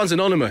 This one's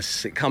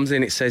anonymous. It comes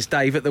in, it says,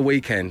 "Dave, at the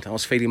weekend, I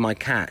was feeding my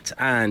cat,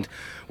 and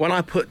when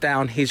I put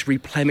down his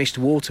replenished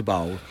water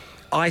bowl,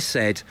 I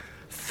said,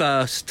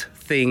 'First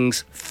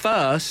things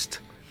first,'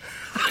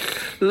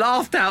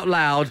 laughed out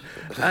loud,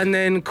 and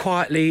then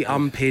quietly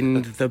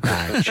unpinned the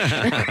badge."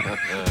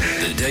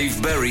 The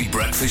Dave Berry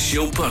Breakfast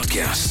Show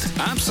Podcast.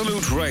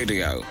 Absolute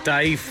Radio.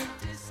 Dave,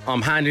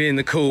 I'm handing in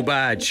the cool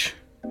badge.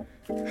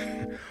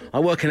 I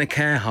work in a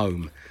care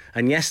home,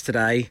 and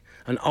yesterday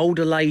an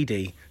older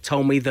lady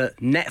told me that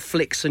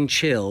Netflix and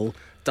chill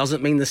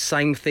doesn't mean the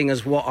same thing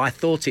as what I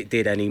thought it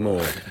did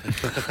anymore.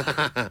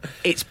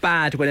 It's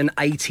bad when an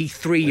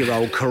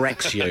 83-year-old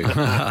corrects you.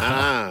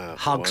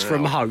 Hugs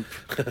from Hope.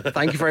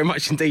 Thank you very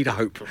much indeed,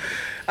 Hope.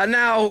 And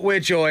now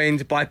we're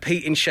joined by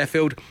Pete in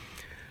Sheffield.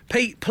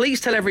 Pete, please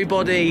tell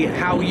everybody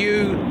how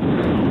you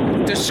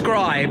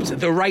described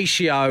the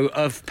ratio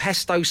of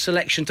pesto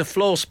selection to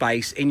floor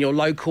space in your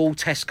local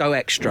Tesco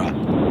Extra.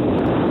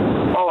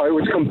 Oh, it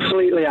was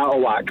completely out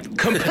of whack.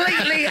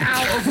 Completely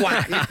out of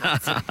whack.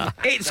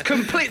 It's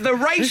complete. The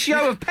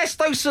ratio of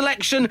pesto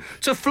selection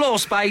to floor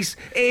space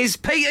is,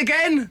 Pete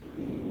again?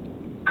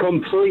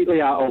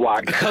 completely out of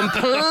whack.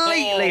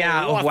 Completely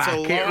out of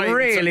whack. It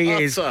really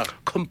is.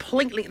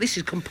 Completely. This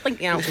is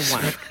completely out of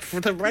whack. For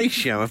the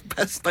ratio of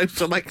pesto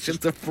selection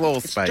to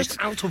floor space.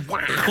 Just out of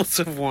whack. Out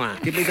of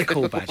whack. Give me the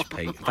call badge,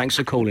 Pete. Thanks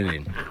for calling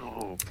in.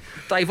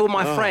 Dave, all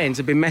my friends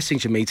have been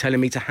messaging me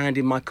telling me to hand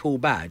in my cool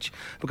badge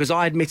because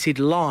I admitted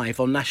live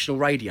on national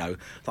radio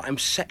that I'm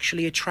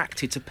sexually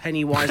attracted to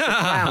Pennywise the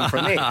Clown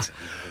from It.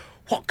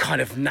 What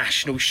kind of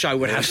national show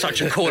would have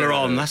such a caller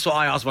on? That's what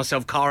I asked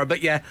myself, Cara.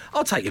 But yeah,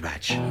 I'll take your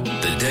badge.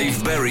 The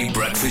Dave Berry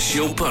Breakfast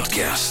Show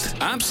Podcast.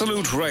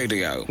 Absolute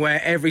Radio. Where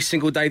every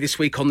single day this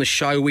week on the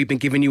show, we've been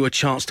giving you a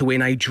chance to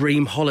win a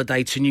dream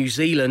holiday to New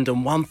Zealand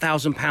and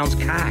 £1,000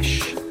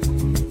 cash.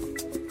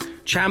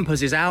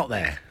 Champers is out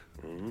there.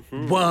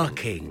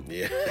 Working.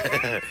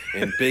 Yeah,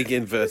 in big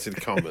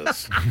inverted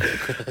commas.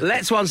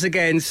 Let's once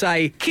again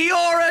say, Kia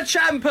ora,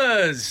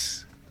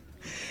 Champers!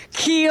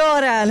 Kia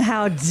ora, and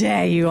how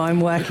dare you? I'm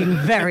working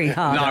very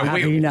hard.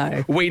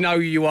 We know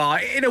you are,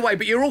 in a way,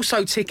 but you're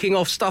also ticking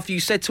off stuff you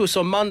said to us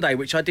on Monday,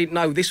 which I didn't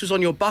know. This was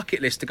on your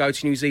bucket list to go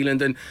to New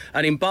Zealand and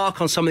embark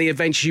on some of the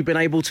adventures you've been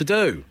able to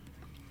do.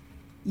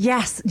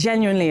 Yes,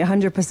 genuinely,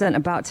 100%.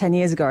 About 10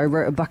 years ago, I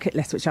wrote a bucket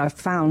list, which I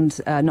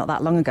found not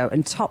that long ago,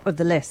 and top of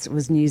the list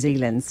was New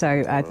Zealand.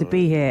 So to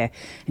be here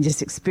and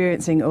just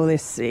experiencing all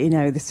this,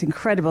 this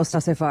incredible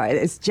stuff so far,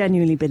 it's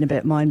genuinely been a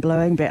bit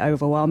mind-blowing, a bit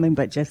overwhelming,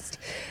 but just,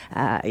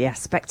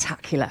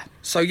 spectacular.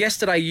 So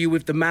yesterday you were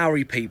with the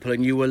Maori people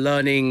and you were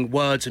learning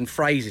words and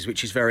phrases,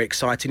 which is very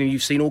exciting, and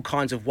you've seen all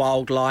kinds of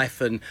wildlife,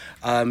 and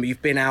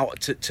you've been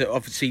out to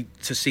obviously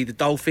to see the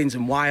dolphins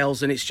and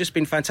whales, and it's just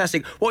been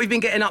fantastic. What have you been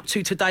getting up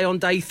to today on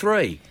day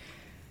 3?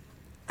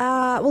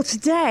 Well,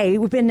 today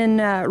we've been in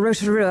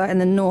Rotorua in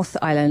the North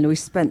Island. We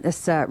spent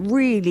this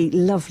really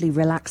lovely,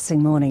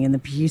 relaxing morning in the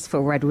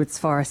beautiful redwoods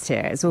forest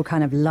here. It's all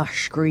kind of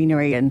lush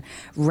greenery and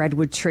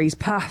redwood trees,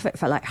 perfect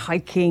for like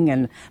hiking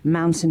and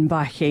mountain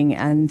biking.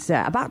 And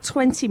about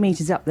 20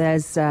 metres up,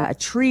 there's a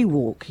tree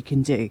walk you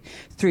can do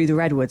through the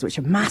redwoods, which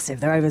are massive.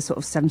 They're over sort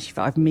of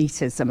 75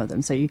 metres, some of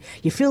them. So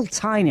you feel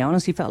tiny. I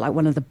honestly felt like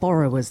one of the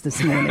borrowers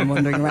this morning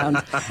wandering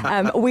around.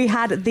 We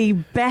had the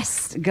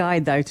best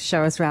guide, though, to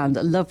show us around,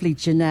 a lovely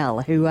Janelle,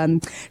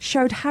 who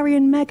showed Harry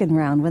and Meghan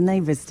round when they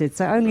visited.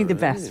 So only the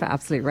best for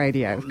Absolute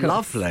Radio.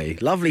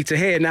 Lovely to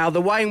hear. Now,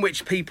 the way in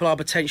which people are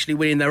potentially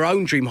winning their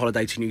own dream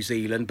holiday to New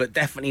Zealand, but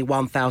definitely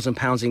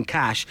 £1,000 in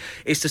cash,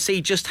 is to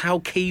see just how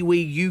Kiwi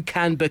you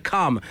can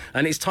become.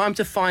 And it's time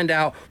to find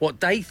out what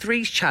Day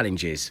 3's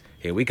challenge is.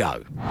 Here we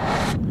go.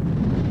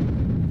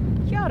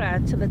 Kia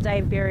ora to the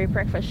Dave Berry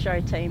Breakfast Show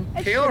team.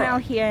 It's Chanel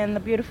here in the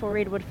beautiful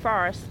Redwood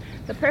Forest,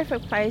 the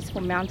perfect place for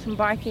mountain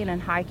biking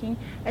and hiking,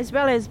 as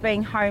well as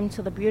being home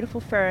to the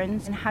beautiful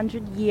ferns and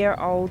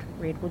 100-year-old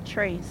redwood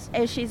trees.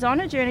 As she's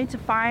on a journey to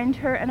find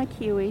her inner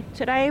Kiwi,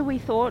 today we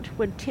thought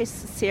we'd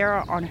test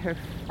Sarah on her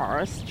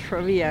forest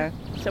trivia.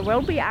 So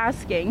we'll be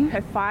asking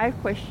her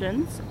 5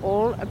 questions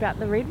all about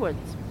the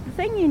redwoods. The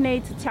thing you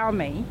need to tell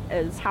me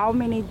is how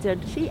many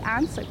did she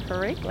answer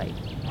correctly?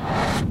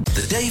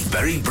 The Dave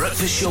Berry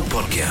Breakfast Show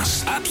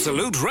Podcast.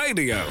 Absolute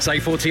Radio. It's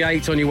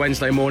 8:48 on your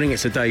Wednesday morning.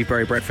 It's the Dave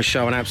Berry Breakfast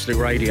Show on Absolute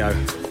Radio.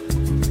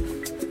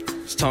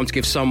 It's time to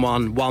give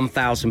someone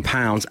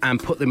 £1,000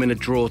 and put them in a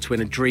draw to win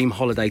a dream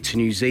holiday to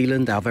New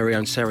Zealand. Our very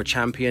own Sarah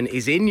Champion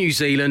is in New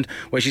Zealand,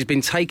 where she's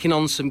been taking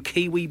on some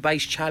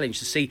Kiwi-based challenge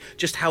to see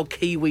just how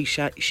Kiwi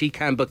she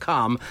can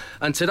become.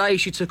 And today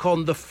she took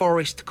on the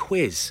Forest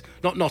Quiz.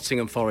 Not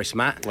Nottingham Forest,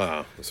 Matt.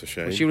 Wow, that's a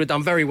shame. She would have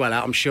done very well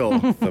out, I'm sure.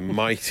 The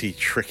mighty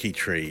tricky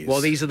trees. Well,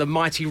 these are the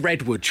mighty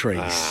redwood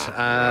trees,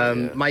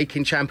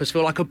 making Champers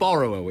feel like a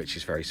borrower, which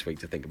is very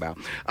sweet to think about.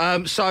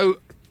 So,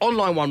 on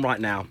line 1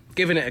 right now,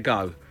 giving it a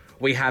go,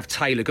 we have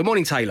Taylor. Good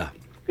morning, Taylor.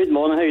 Good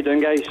morning. How you doing,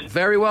 guys?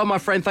 Very well, my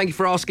friend. Thank you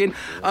for asking.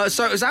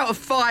 So it was out of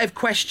 5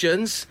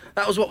 questions.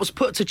 That was what was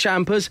put to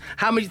Champers.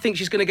 How many do you think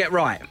she's going to get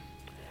right?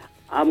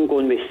 I'm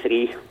going with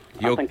 3.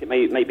 I think it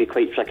might be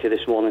quite tricky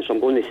this morning, so I'm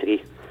going with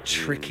 3.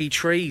 Tricky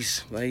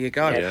trees. There you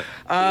go. Yeah.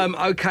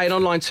 OK, and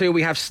on line 2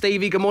 we have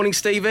Stevie. Good morning,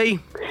 Stevie.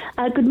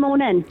 Good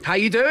morning. How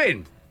you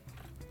doing?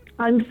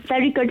 I'm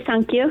very good,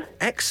 thank you.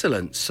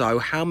 Excellent. So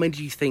how many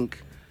do you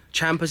think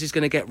Champers is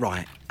going to get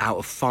right out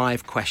of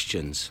 5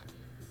 questions?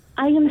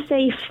 I'm going to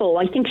say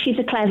 4. I think she's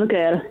a clever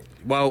girl.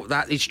 Well,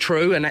 that is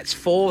true, and that's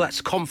 4. That's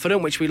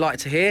confident, which we like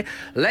to hear.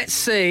 Let's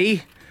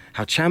see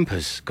how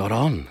Champers got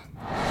on.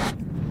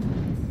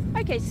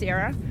 Okay,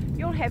 Sarah,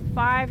 you'll have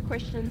 5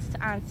 questions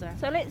to answer.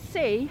 So let's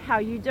see how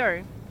you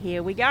do.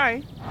 Here we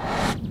go.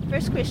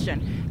 First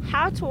question.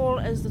 How tall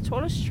is the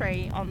tallest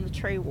tree on the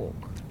tree walk?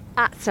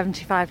 At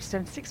 75 to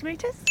 76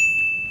 metres.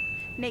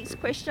 Next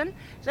question.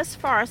 This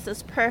forest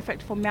is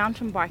perfect for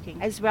mountain biking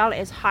as well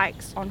as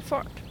hikes on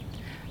foot.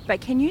 But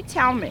can you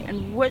tell me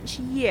in which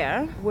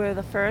year were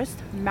the first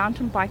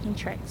mountain biking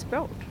tracks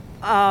built?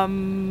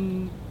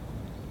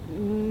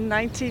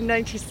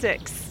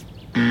 1996.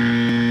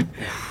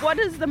 What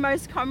is the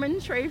most common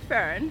tree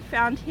fern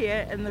found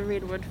here in the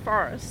redwood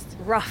forest?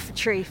 Rough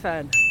tree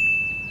fern.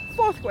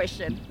 Fourth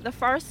question. The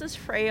forest is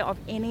free of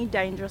any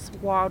dangerous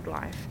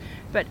wildlife.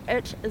 but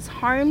it is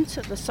home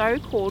to the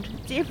so-called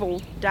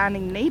devil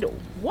darning needle.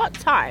 What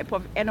type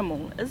of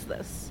animal is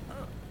this?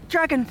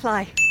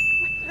 Dragonfly.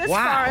 This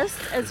forest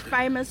is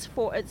famous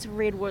for its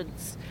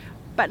redwoods,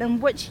 but in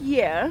which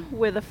year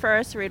were the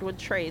first redwood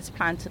trees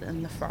planted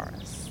in the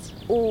forest?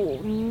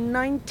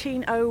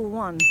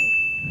 1901.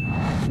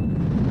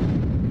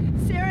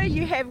 Sarah,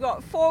 you have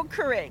got 4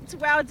 correct.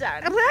 Well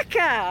done.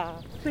 Rebecca!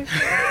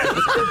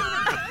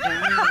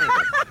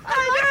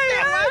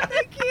 I know,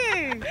 thank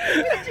you.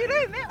 When did you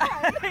learn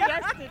that one?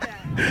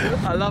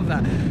 Yesterday. I love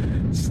that.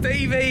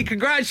 Stevie,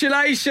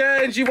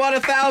 congratulations. You won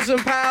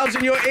 £1,000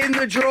 and you're in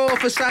the draw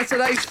for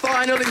Saturday's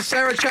final in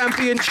Sarah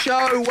Champion's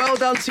show. Well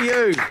done to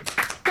you.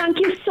 Thank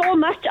you so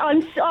much.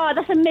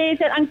 That's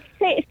amazing. And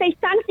say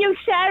thank you,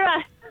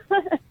 Sarah.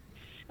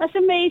 That's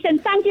amazing.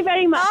 Thank you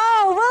very much.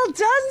 Oh, well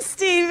done,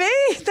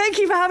 Stevie. Thank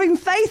you for having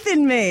faith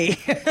in me.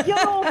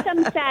 You're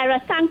awesome,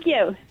 Sarah. Thank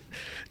you.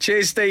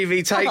 Cheers,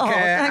 Stevie. Take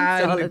care. Thanks,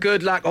 and darling.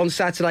 good luck on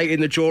Saturday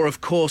in the draw. Of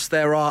course,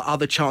 there are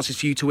other chances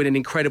for you to win an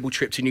incredible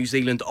trip to New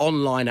Zealand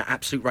online at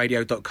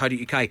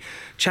absoluteradio.co.uk.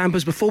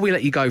 Champers, before we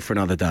let you go for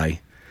another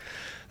day,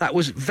 that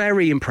was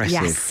very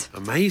impressive. Yes.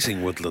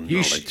 Amazing woodland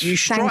knowledge. You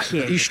Thank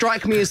you. You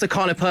strike me as the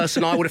kind of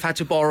person I would have had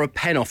to borrow a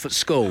pen off at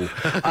school.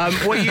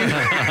 Were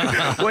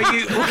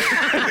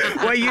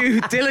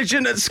you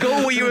diligent at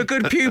school? Were you a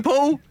good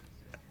pupil?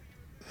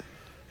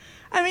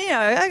 I mean,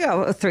 I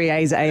got 3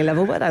 A's at A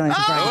level, but I don't think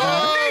to brag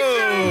about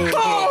it. Of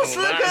course,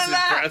 look at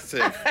that.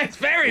 Impressive. It's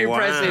very Wow.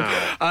 impressive.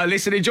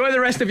 Listen, enjoy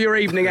the rest of your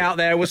evening out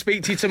there. We'll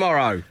speak to you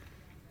tomorrow.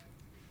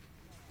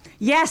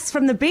 Yes,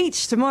 from the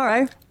beach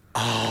tomorrow.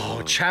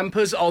 Oh,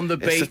 Champers on the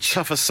It's a beach.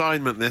 tough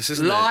assignment, this,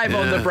 isn't Live it?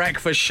 on The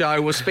Breakfast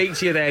Show. We'll speak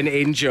to you then.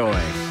 Enjoy.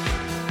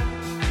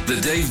 The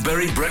Dave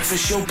Berry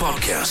Breakfast Show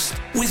podcast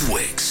with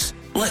Wix.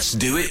 Let's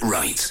do it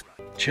right.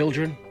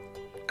 Children,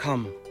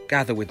 come,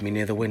 gather with me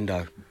near the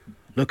window.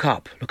 Look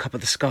up at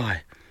the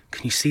sky.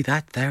 Can you see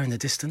that there in the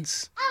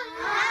distance?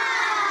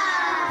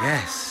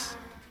 Yes,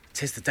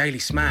 'tis the Daily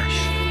Smash.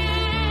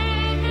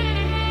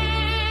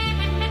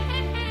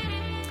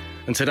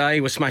 And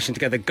today we're smashing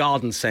together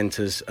garden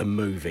centres and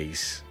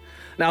movies.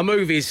 Now,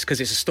 movies, because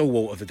it's a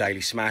stalwart of the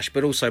Daily Smash,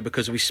 but also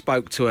because we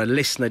spoke to a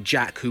listener,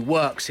 Jack, who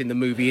works in the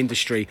movie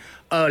industry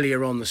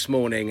earlier on this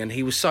morning, and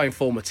he was so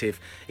informative.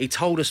 He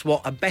told us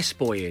what a best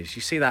boy is.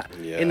 You see that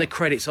in the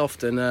credits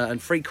often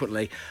and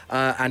frequently,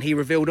 and he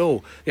revealed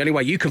all. The only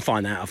way you can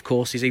find that, of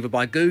course, is either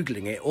by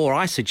Googling it, or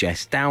I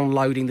suggest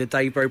downloading the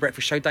Dave Berry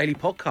Breakfast Show daily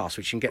podcast,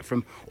 which you can get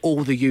from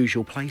all the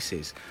usual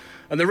places.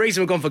 And the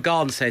reason we've gone for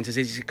garden centres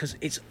is because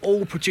it's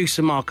all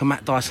producer Mark and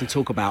Matt Dyson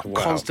talk about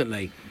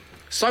constantly.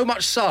 So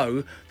much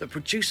so that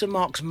producer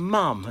Mark's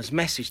mum has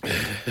messaged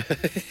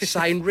him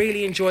saying,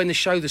 really enjoying the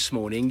show this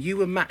morning.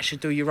 You and Matt should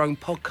do your own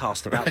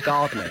podcast about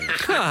gardening.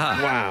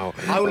 Wow.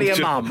 Only a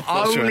mum.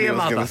 Only a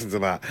mother. Listen to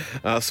that.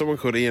 Someone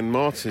called Ian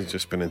Martin's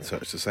just been in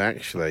touch to say,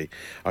 actually,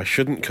 I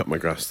shouldn't cut my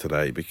grass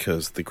today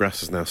because the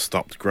grass has now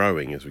stopped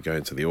growing as we go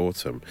into the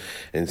autumn.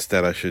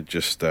 Instead, I should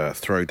just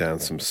throw down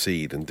some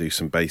seed and do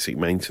some basic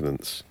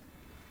maintenance.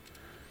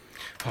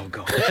 Oh,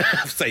 God.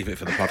 Save it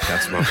for the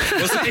podcast, Mark.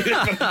 We'll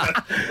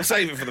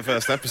save it for the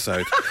first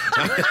episode.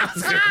 That's going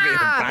to be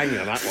a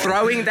banger, that one.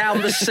 Throwing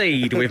down the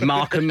seed with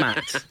Mark and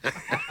Matt.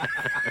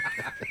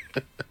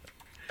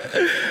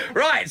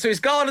 Right, so it's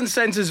garden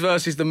centres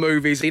versus the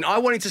movies. I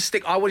wanted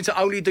to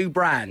only do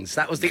brands.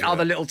 That was the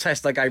other little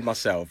test I gave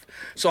myself.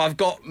 So I've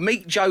got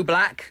Meet Joe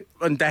Black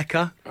and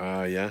Decker.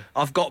 Yeah.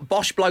 I've got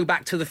Bosch Blow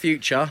Back to the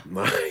Future.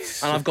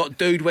 Nice. And I've got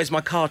Dude, Where's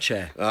My Car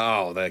Chair?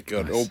 Oh, they're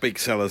good. Nice. All big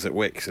sellers at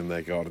Wix in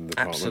their garden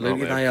department.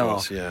 Absolutely, aren't they of are.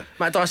 course, yeah.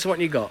 Matt Dyson, what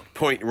you got?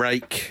 Point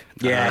Rake.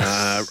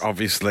 Yes.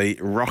 Obviously,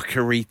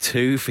 Rockery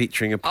 2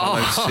 featuring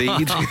Apollo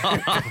Seed.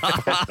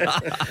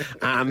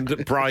 And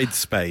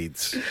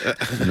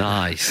Bridespades.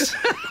 Nice.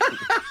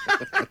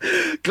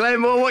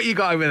 Glenmore, what you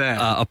got over there?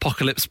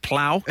 Apocalypse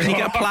Plough. Can you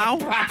get a plough?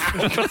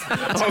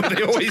 Oh,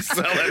 they always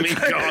sell them in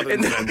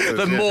garden centres.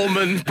 The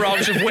Mormon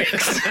branch of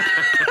Wix.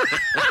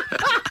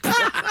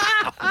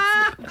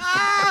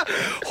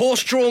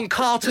 Horse-drawn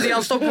car to the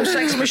Unstoppable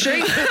Sex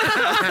Machine.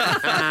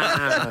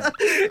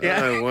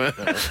 Oh,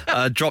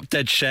 wow. Drop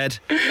Dead Shed.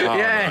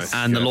 Yes.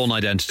 And The Lawn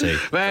Identity.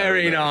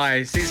 Very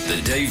nice.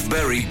 The Dave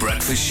Berry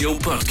Breakfast Show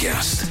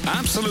podcast.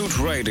 Absolute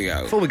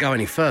Radio. Before we go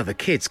any further,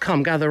 kids,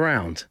 come gather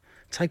round.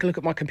 Take a look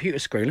at my computer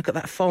screen. Look at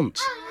that font.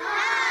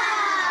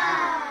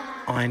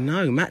 I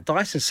know, Matt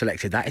Dyson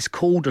selected that. It's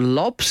called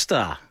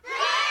Lobster.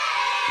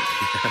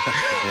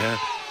 Yeah.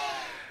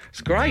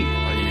 It's great.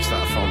 I use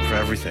that font for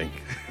everything.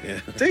 Yeah.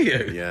 Do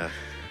you? Yeah.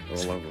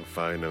 All over the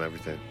phone and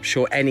everything. I'm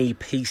sure any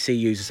PC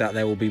users out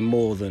there will be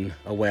more than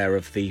aware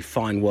of the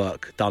fine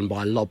work done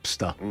by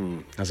Lobster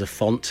as a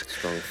font.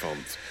 Strong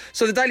font.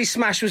 So the Daily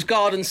Smash was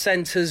garden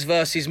centres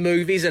versus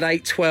movies at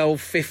 8, 12,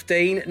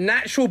 15.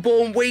 Natural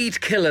Born Weed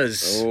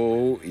Killers.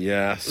 Oh,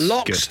 yes.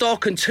 Lock, Good.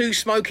 Stock and Two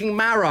Smoking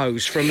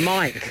Marrows from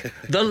Mike.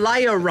 The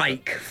Layer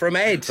Rake from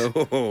Ed.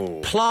 Oh.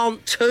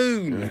 Plant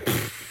Toon.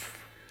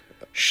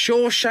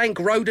 Shawshank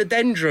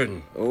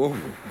Rhododendron. Oh.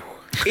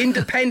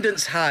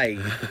 Independence Hay.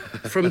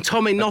 from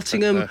Tom in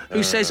Nottingham,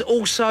 who says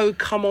also,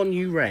 come on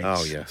you Reds.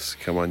 Oh, yes,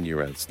 come on you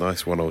Reds.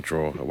 Nice 1-1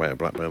 draw away at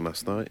Blackburn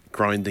last night.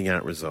 Grinding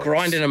out results.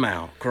 Grinding them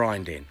out,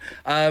 grinding.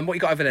 What you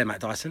got over there,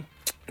 Matt Dyson?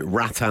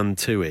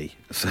 Ratatouille,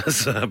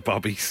 says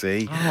Bobby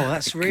C. Oh,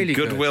 that's really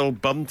good. Goodwill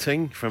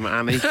bunting from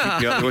Annie.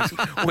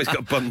 Always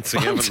got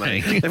bunting, haven't they?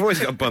 They've always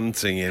got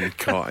bunting in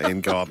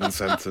garden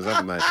centres,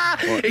 haven't they?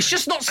 It's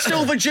just not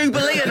Silver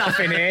Jubilee enough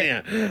in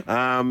here.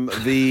 Yeah.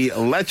 The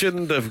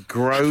Legend of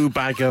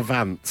Growbagger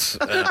Vance,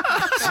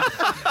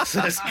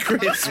 says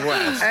Chris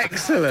West.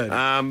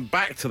 Excellent.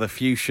 Back to the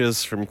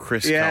Fuchsias from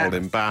Chris Cole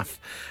in Bath.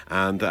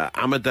 And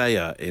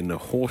Amadea in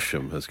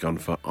Horsham has gone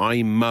for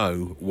I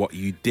mow what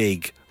you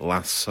dig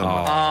last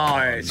summer. Oh,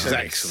 it's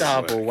a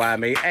double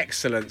whammy.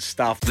 Excellent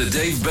stuff. The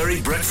Dave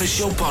Berry Breakfast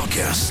Show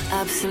Podcast.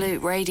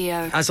 Absolute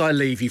Radio. As I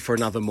leave you for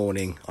another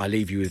morning, I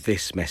leave you with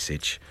this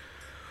message.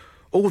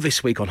 All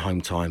this week on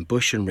Home Time,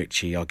 Bush and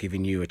Richie are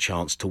giving you a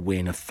chance to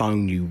win a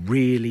phone you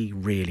really,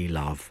 really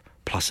love,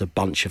 plus a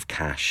bunch of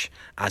cash,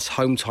 as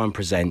Home Time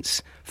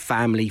presents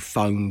Family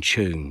Phone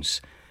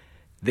Tunes.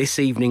 This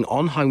evening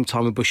on Home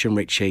Time with Bush and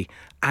Richie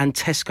and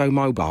Tesco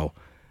Mobile.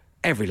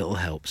 Every little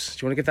helps.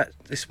 Do you want to give that?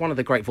 This is one of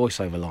the great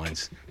voiceover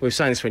lines. We were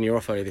saying this when you were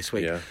off earlier this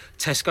week. Yeah.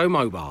 Tesco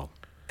Mobile.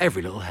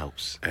 Every little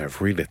helps.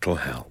 Every little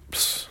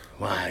helps.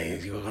 Why,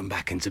 you're going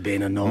back into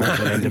being a normal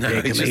and being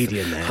a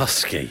comedian there.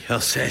 Husky.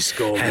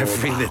 Tesco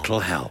Every Mobile. little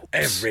helps.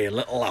 Every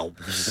little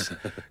helps.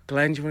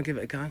 Glenn, do you want to give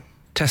it a go?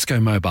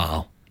 Tesco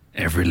Mobile.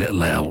 Every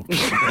little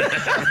helps.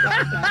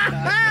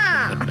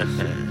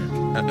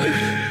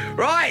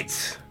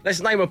 Right,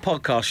 let's name a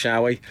podcast,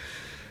 shall we?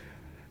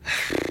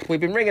 We've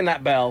been ringing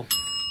that bell.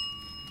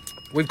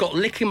 We've got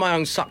Licking My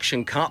Own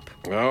Suction Cup.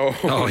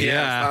 Oh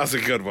yeah. That's a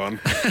good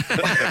one.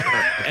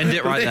 End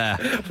it right there.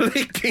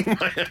 Licking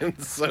My Own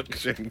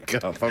Suction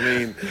Cup. I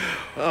mean,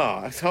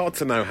 it's hard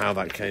to know how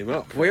that came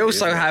up. We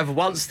also have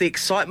Once the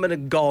Excitement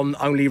Had Gone,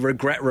 Only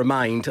Regret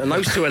Remained. And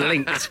those two are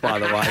linked, by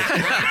the way.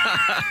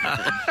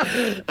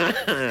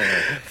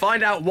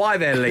 Find out why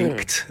they're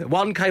linked.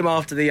 One came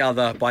after the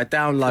other by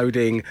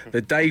downloading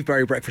the Dave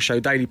Berry Breakfast Show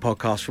daily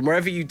podcast from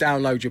wherever you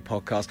download your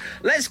podcast.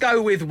 Let's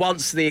go with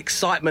Once the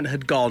Excitement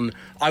Had Gone,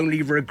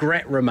 Only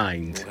Regret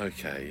Remained.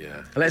 Okay,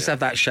 yeah. Let's have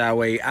that, shall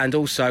we? And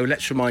also,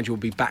 let's remind you we'll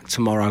be back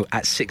tomorrow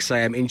at 6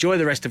 a.m. Enjoy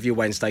the rest of your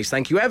Wednesdays.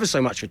 Thank you ever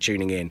so much for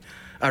tuning in.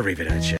 Arrivederci.